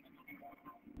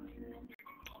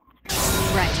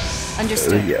 Right.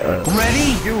 Understood.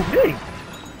 Ready?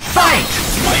 Fight!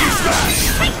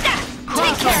 Take that!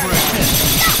 Take care of it!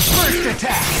 First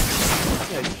attack!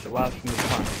 Yeah, you should watch me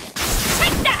find.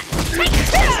 Take that! Take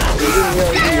that!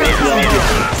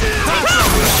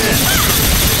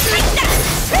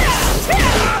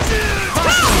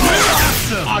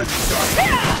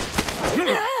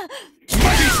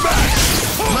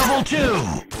 Level 2!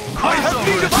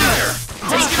 Crossover attack!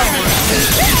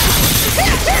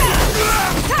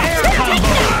 Air combo!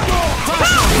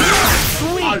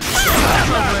 Sweet!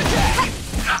 Crossover attack!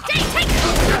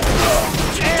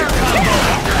 Air combo!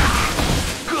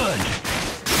 Good!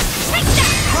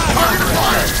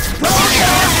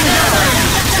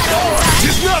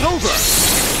 It's not over!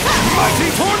 Mighty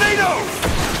tornado!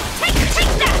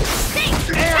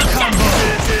 Air combo!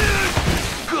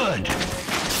 Good!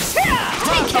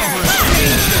 Crossover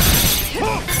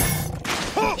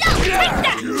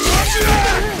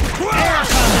air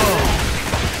combo!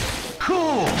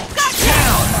 Cool!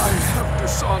 Down!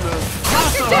 Crossover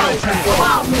attack!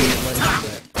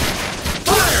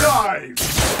 Foot dive!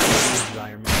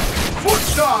 Foot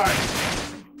dive!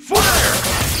 Fire!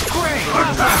 Great!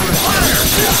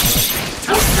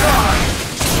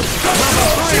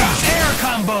 Level 3, air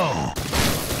combo!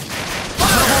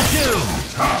 Level 2!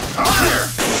 Fire!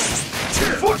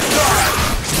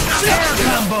 Air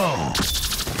combo!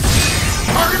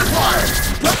 Target acquired!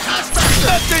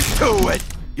 Nothing to it!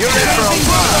 You're in for a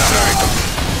ride!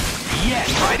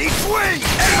 Yes! Mighty swing!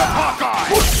 And the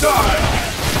Hawkeye!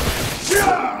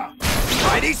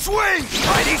 Mighty swing!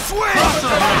 Mighty swing!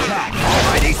 Crossover attack!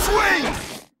 Mighty swing!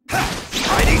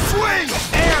 Mighty swing!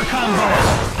 Air combo!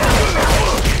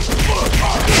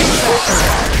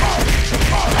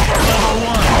 Level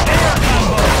 1, air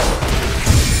combo!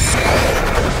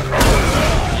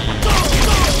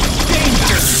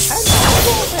 Danger!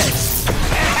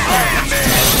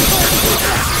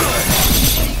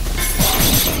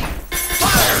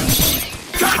 Fire!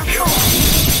 Got you!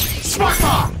 Smart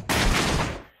bomb!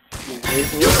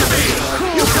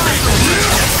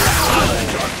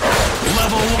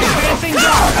 Level 1, advancing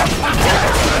guard!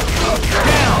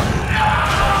 Down!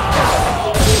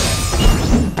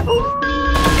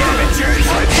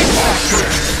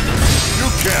 You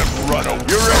can't run away!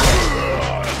 You're in!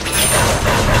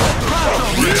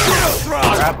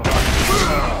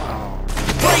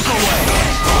 Breakaway!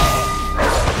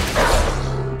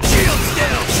 Shield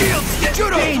still! Shield still!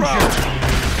 Judo throw!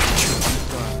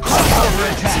 Crossover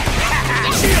attack!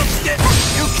 Shield still!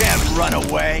 You can't run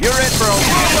away! You're in for a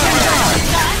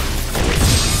ride!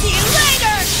 See you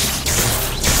later!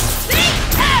 Big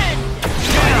Ten!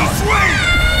 Mighty swing!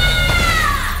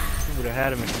 You would have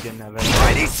had him if you didn't have it.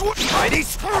 Mighty swing! Mighty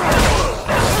swing!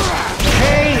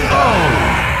 KO!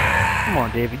 Come on,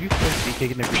 David, you supposed to be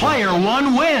kicking every Player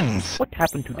 1 wins! What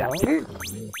happened to that? What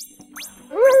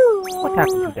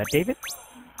happened to that, David?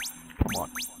 Come on.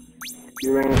 You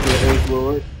ran into the Edge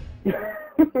Lord.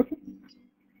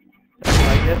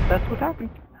 I guess that's what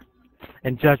happened.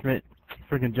 And Judgment,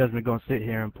 freaking Judgment gonna sit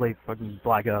here and play fucking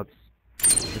Black Ops.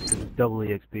 Just because it's double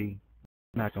EXP.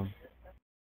 Smack him.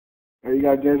 Oh, you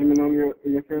got Judgment on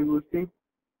your friends list team?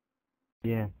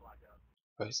 Yeah.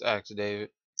 Press X, David.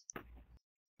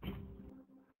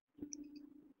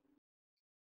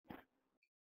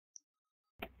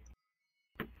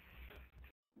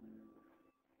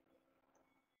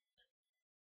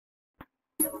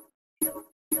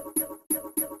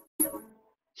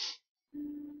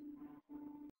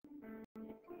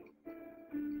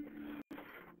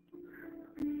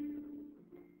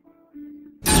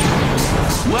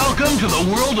 Welcome to the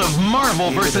world of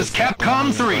Marvel vs.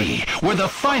 Capcom 3, where the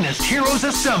finest heroes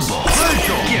assemble.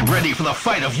 Get ready for the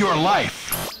fight of your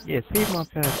life. Yeah, save my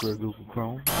password, Google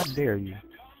Chrome. How dare you?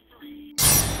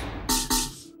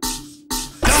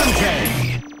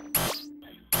 Dante!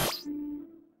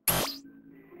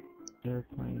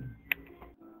 Airplane.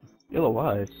 Yellow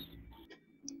eyes.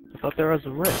 I thought there was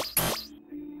a red.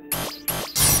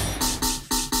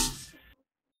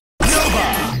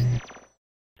 Nova!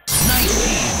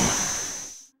 19!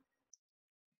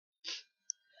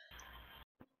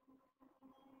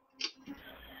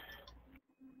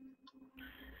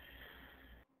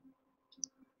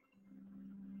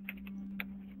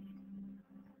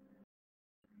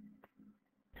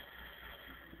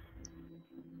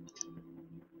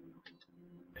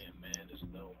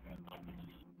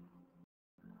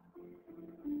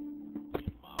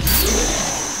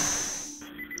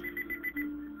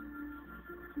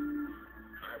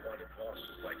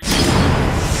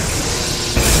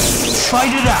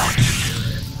 Fight it out!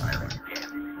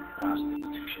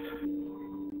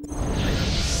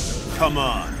 Come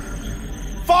on!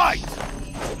 Fight!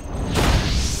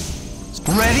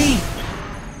 Ready?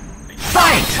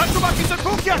 Fight!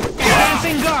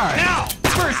 Advancing guard! Now!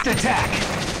 First attack!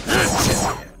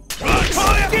 Air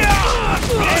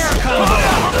Air combo!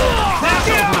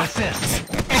 Crossover assist!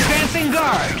 Advancing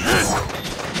guard!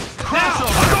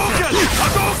 Crossover assist!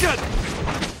 Hadouken!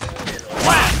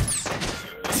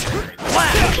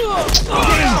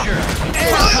 Danger!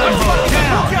 Air combo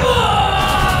down!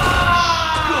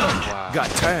 Good! Got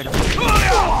tired. Air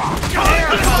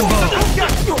combo!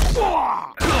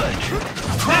 Good!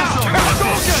 Crossover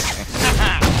assist!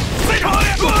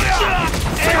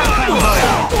 Air combo!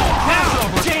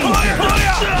 Crossover! Danger!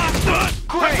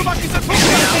 Great!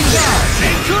 Advancing guard!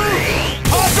 Down!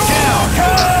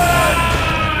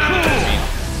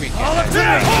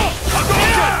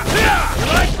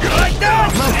 You like that?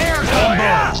 Air combo!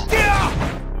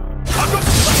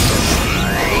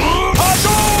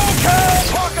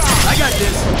 I got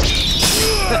this.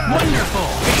 Wonderful!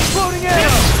 Exploding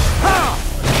arrow.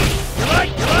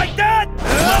 You like that?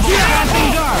 Level passing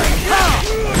guard!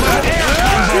 Air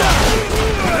combo!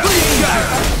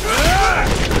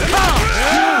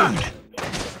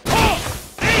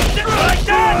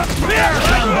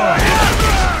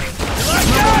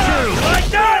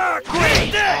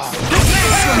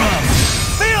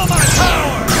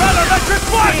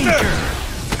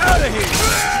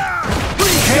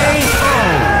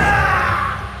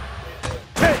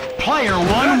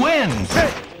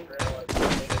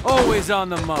 Always on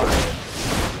the mark.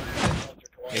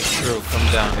 It's true.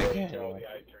 Come down again.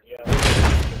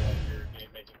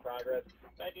 Making progress.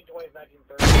 1920s,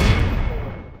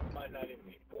 1930s, might not even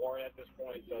be born at this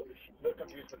point, so they're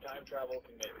confused with time travel.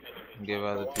 Can make Give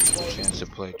other people a chance to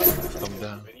play. Come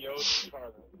down. Videos, trying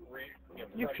to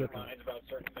refresh your minds about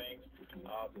certain things.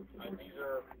 These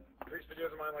are previous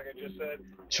videos of mine, like I just said.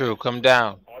 True. Come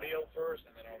down. Audio first,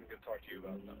 and then I'm going to talk to you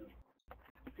about them.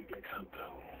 Come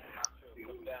down.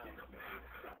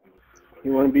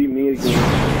 You want to beat me again?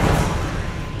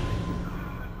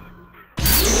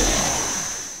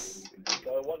 So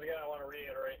once again, I want to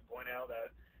reiterate and point out that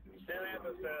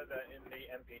Samantha said that in the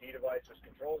MPD device, which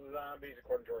controls the zombies,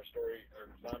 according to our story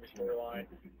or zombie storyline,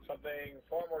 something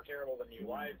far more terrible than you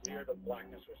lies here. The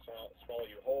blackness will swallow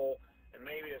you whole, and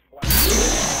maybe this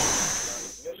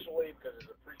blackness initially because it's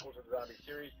a prequel to the zombie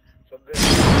series. So this.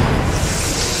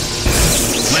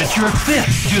 Let your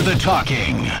fist do the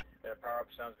talking. That power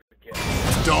up sounds good.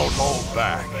 Don't hold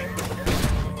back.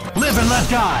 Live and let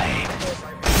die.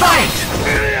 Fight!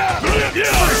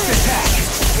 First attack!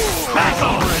 Back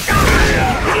over it!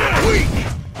 Weak!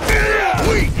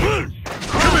 Weak!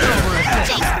 Come here!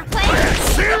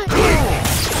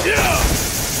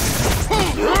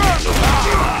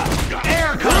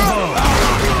 Air combo!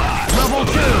 Level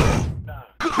 2!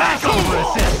 Back over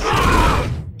assist!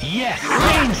 Yes!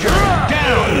 Danger!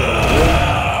 Down!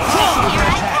 Super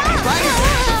attack!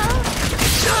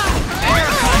 Air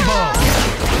combo!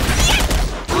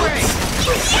 Great!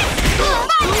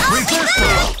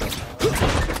 Reversal!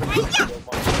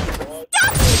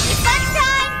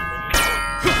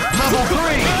 Level 3!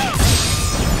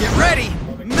 Get ready!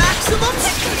 Maximum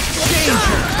Danger!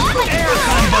 Air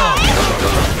combo!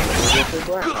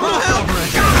 Crossover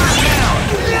attack!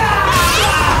 Down!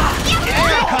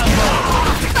 Air combo!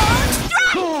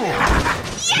 Cool!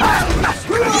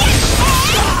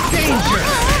 Danger!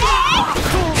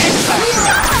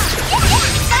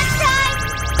 X-Factor!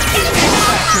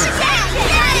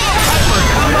 Hyper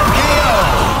combo KO!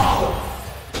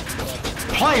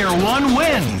 Player 1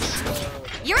 wins!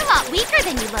 You're a lot weaker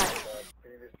than you look.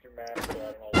 Previous two matches, I don't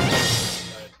know what I'm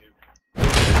trying to do.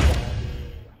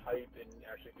 Hype and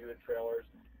actually do the trailers.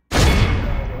 They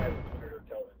have Twitter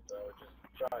tell them, so it just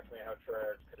shocks me how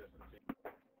trash consistency.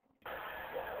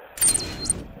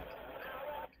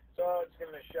 So just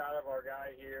giving a shot of our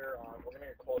guy here. We're gonna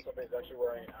get a close up. He's actually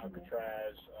wearing an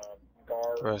Alcatraz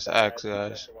guard. Press X,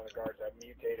 guys. One of the guards that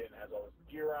mutated and has all this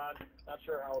gear on. Not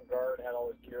sure how a guard had all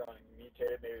this gear on and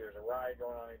mutated. Maybe there's a riot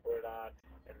going on. He put it on,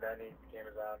 and then he became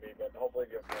a zombie. But hopefully,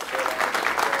 give him a good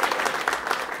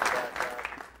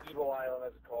Evil Island,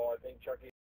 as it's called. I think Chucky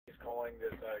is calling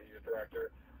this. He's a director.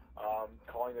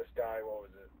 Calling this guy. What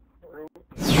was it? Brute.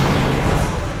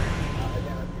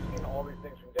 Again, I've seen all these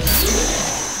things from Dead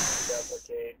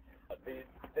Arcade. The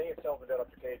thing itself in Dead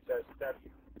Arcade says step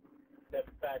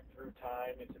back through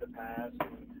time into the past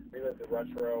and relive the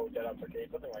retro Dead Arcade,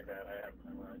 something like that. I haven't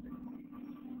memorized it.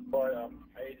 But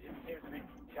it seems to be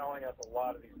telling us a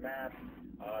lot of these maps.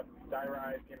 Die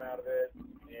Rise came out of it,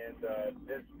 and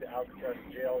the Alcatraz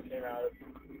jail came out of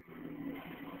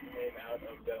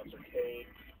Dead Arcade.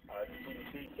 The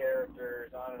CDC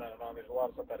characters, on and on and on. There's a lot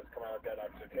of stuff that has come out of Dead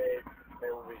Arcade.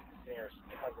 Maybe we'll be seeing our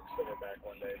Cosmic Silverback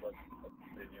one day. Let's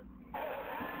continue.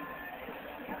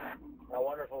 A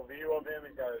wonderful view of him.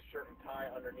 He's got a shirt and tie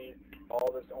underneath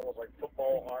all this almost like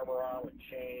football armor on with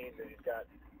chains, and he's got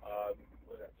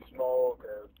smoke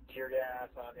or tear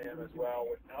gas on him as well.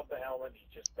 Without the helmet, he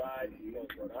just died. He's got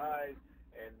short eyes,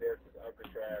 and there's this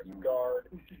Alcatraz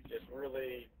guard. Just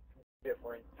really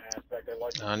different aspect. I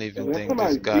like. I don't even think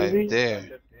this guy is there.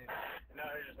 Now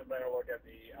here's just a better look at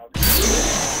the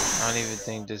Alcatraz. I don't even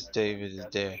think this David is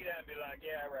there.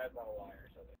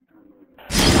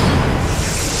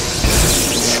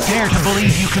 Dare to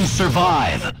believe you can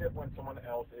survive. When someone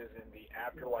else is in the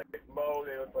afterlife mode,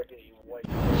 they look like a white.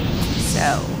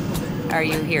 So, are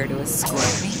you here to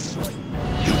escort me?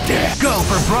 You dare go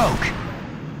for broke.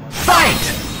 Fight!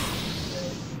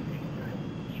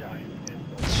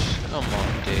 Come on,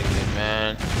 David,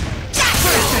 man.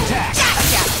 First attack!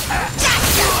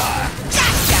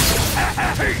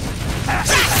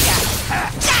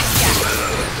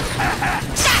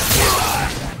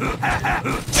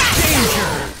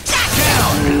 Danger!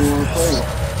 Down!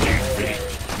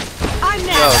 I'm Yo,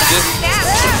 now.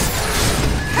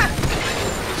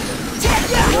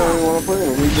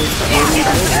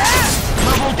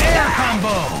 Level air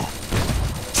combo!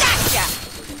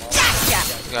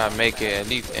 You gotta make it at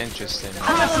least interesting.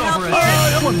 Crossover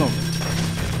attack!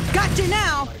 Gotcha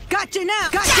now! Gotcha now!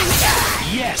 Gotcha now!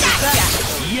 Yes!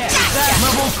 Yes!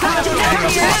 Level 3! Gotcha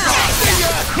now!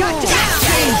 Gotcha now!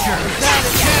 Danger!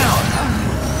 Down!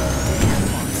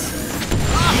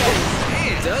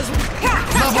 It does.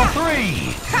 Level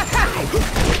 3!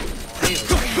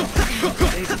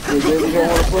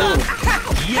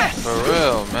 Yes! For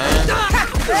real, man.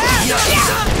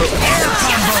 Air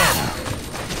combo!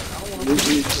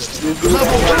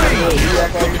 Level 3!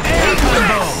 Air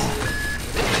combo!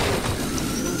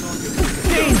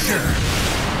 Danger!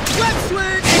 Web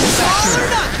swing! It's all or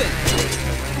nothing!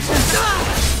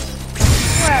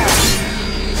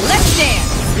 Let's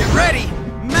dance! Get ready!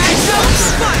 Maximum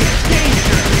Spider!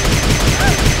 Danger!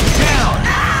 Down!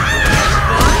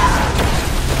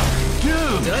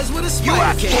 Dude! Does what a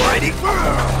spider can!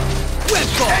 Web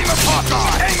ball! Aim of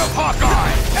Hawkeye! Aim of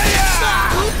Hawkeye!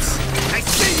 Oops! I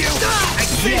see you! I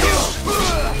see you!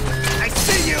 I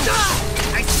see you!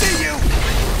 I see you!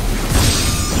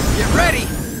 Get ready!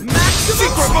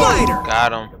 Maximum Spider!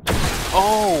 Got him.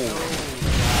 Oh!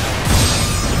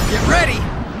 Get ready!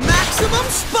 Maximum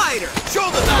Spider!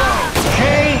 Shoulder throw!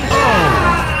 KO!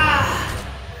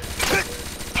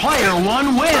 Player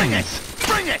 1 wins!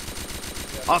 Bring it!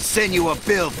 I'll send you a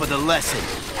bill for the lesson.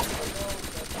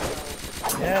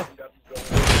 Yes.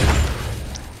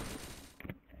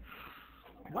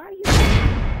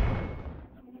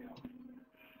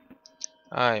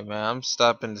 Alright, man. I'm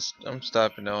stopping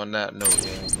on that note,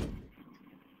 yeah.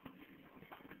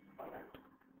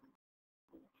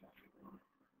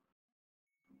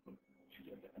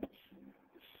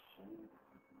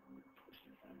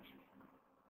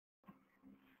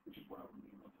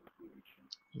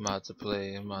 I'm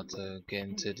about to get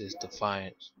into this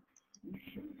Defiance.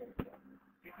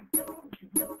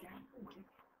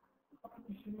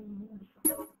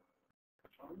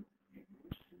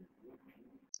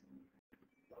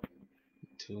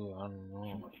 I don't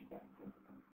know.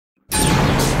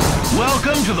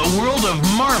 Welcome to the world of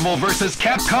Marvel vs.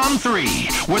 Capcom 3,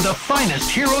 where the finest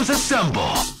heroes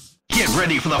assemble. Get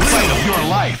ready for the fight of your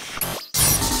life.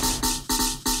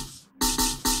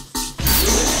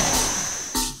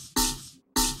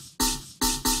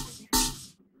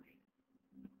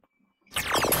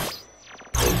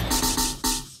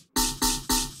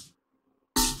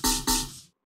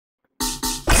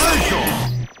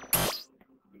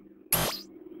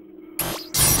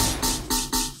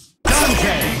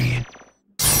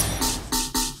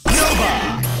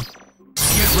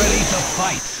 Ready to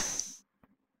fight.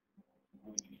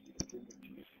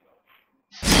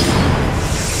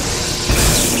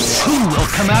 Who will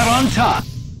come out on top?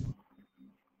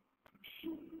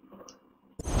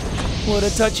 What a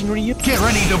touching reunion. Get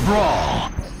ready to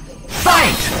brawl.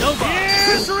 Fight!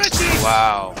 Here's Richie!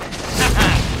 Wow.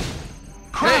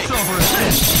 Crossover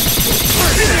assist.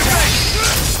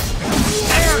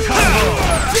 Air combo.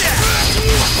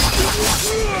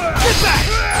 Get back!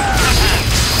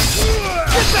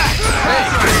 Get back!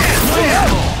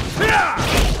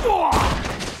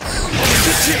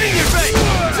 In your face!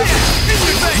 In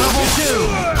your face! Level 2!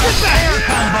 Get back! Air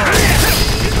combo!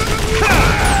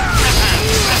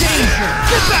 Danger!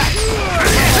 Get back!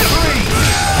 Level 3!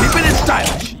 Keeping it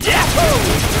stylish! Yahoo!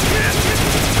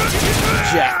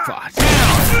 Jackpot!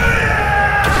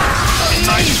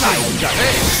 Nice sight!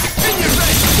 In your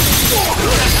face!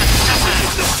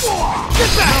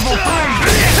 Get back! Level 3!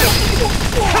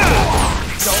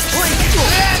 Don't blink!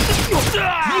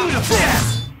 Beautiful!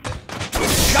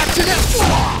 Gotcha now!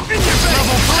 In your face!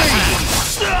 Level 3!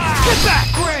 Get back!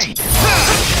 Great!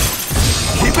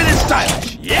 Keeping it stylish!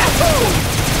 Yahoo!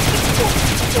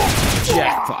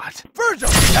 Jackpot! Virgil!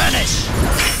 Vanish!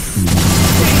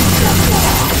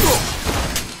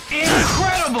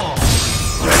 Incredible!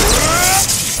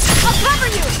 I'll cover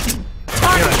you!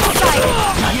 Target sight!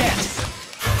 Yes!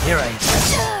 Here I am.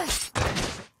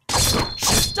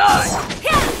 Die!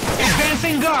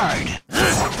 Advancing guard!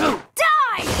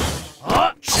 Die!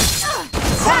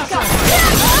 Back up!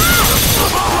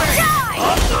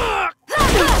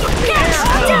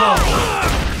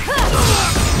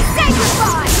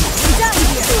 Sacrifice! Done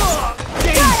here!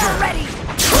 Die already!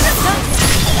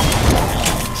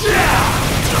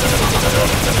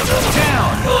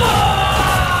 Down!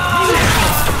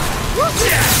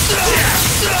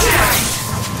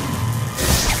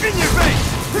 In your face!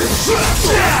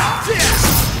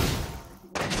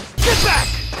 Get back!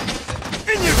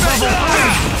 In your face!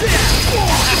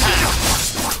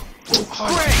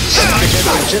 Great!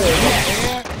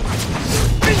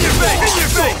 In your face! In your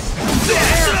face!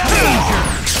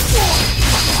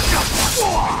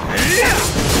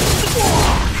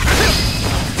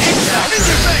 In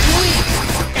your face!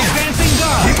 Advancing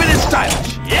guard! Keeping it stylish!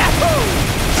 Yahoo!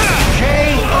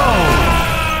 KO!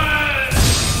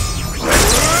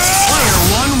 Player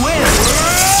 1 wins!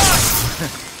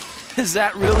 Is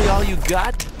that really all you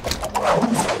got?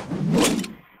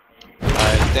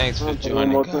 Alright, thanks for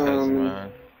joining, guys,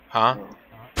 man. Huh?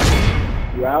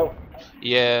 You out?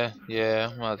 Yeah,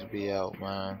 I'm about to be out,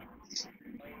 man.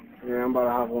 Yeah, I'm about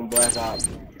to hop on Black Ops.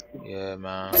 Yeah,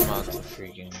 man, I'm about to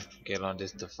freaking get on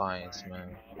this Defiance,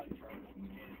 man.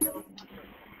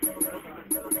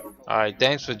 Alright,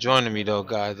 thanks for joining me though,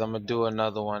 guys. I'm gonna do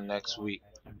another one next week,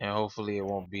 and hopefully it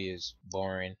won't be as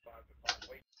boring.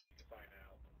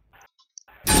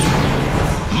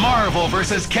 Marvel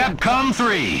vs. Capcom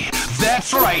 3.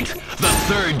 That's right, the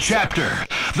third chapter.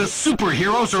 The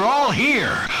superheroes are all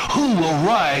here. Who will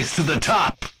rise to the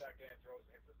top?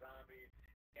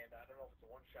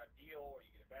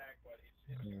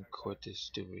 Quit this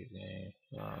stupid game.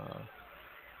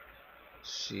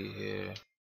 See here.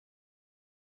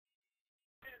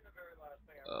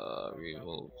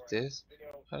 Remove this.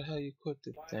 How the hell you quit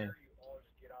the thing?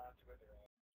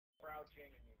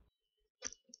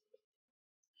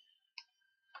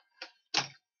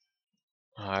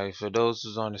 Alright, for those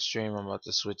who's on the stream, I'm about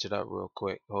to switch it up real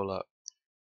quick. Hold up.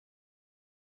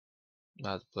 I'm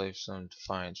about to play some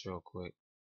Defiance real quick.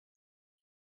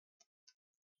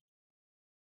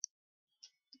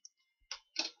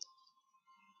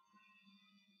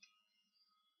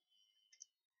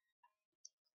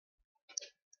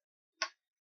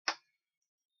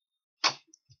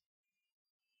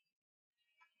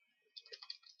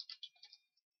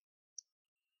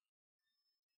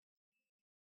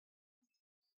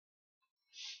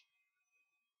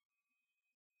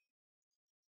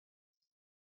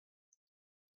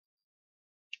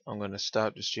 I'm gonna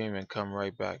stop the stream and come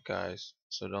right back, guys.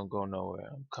 So don't go nowhere.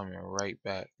 I'm coming right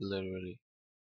back, literally.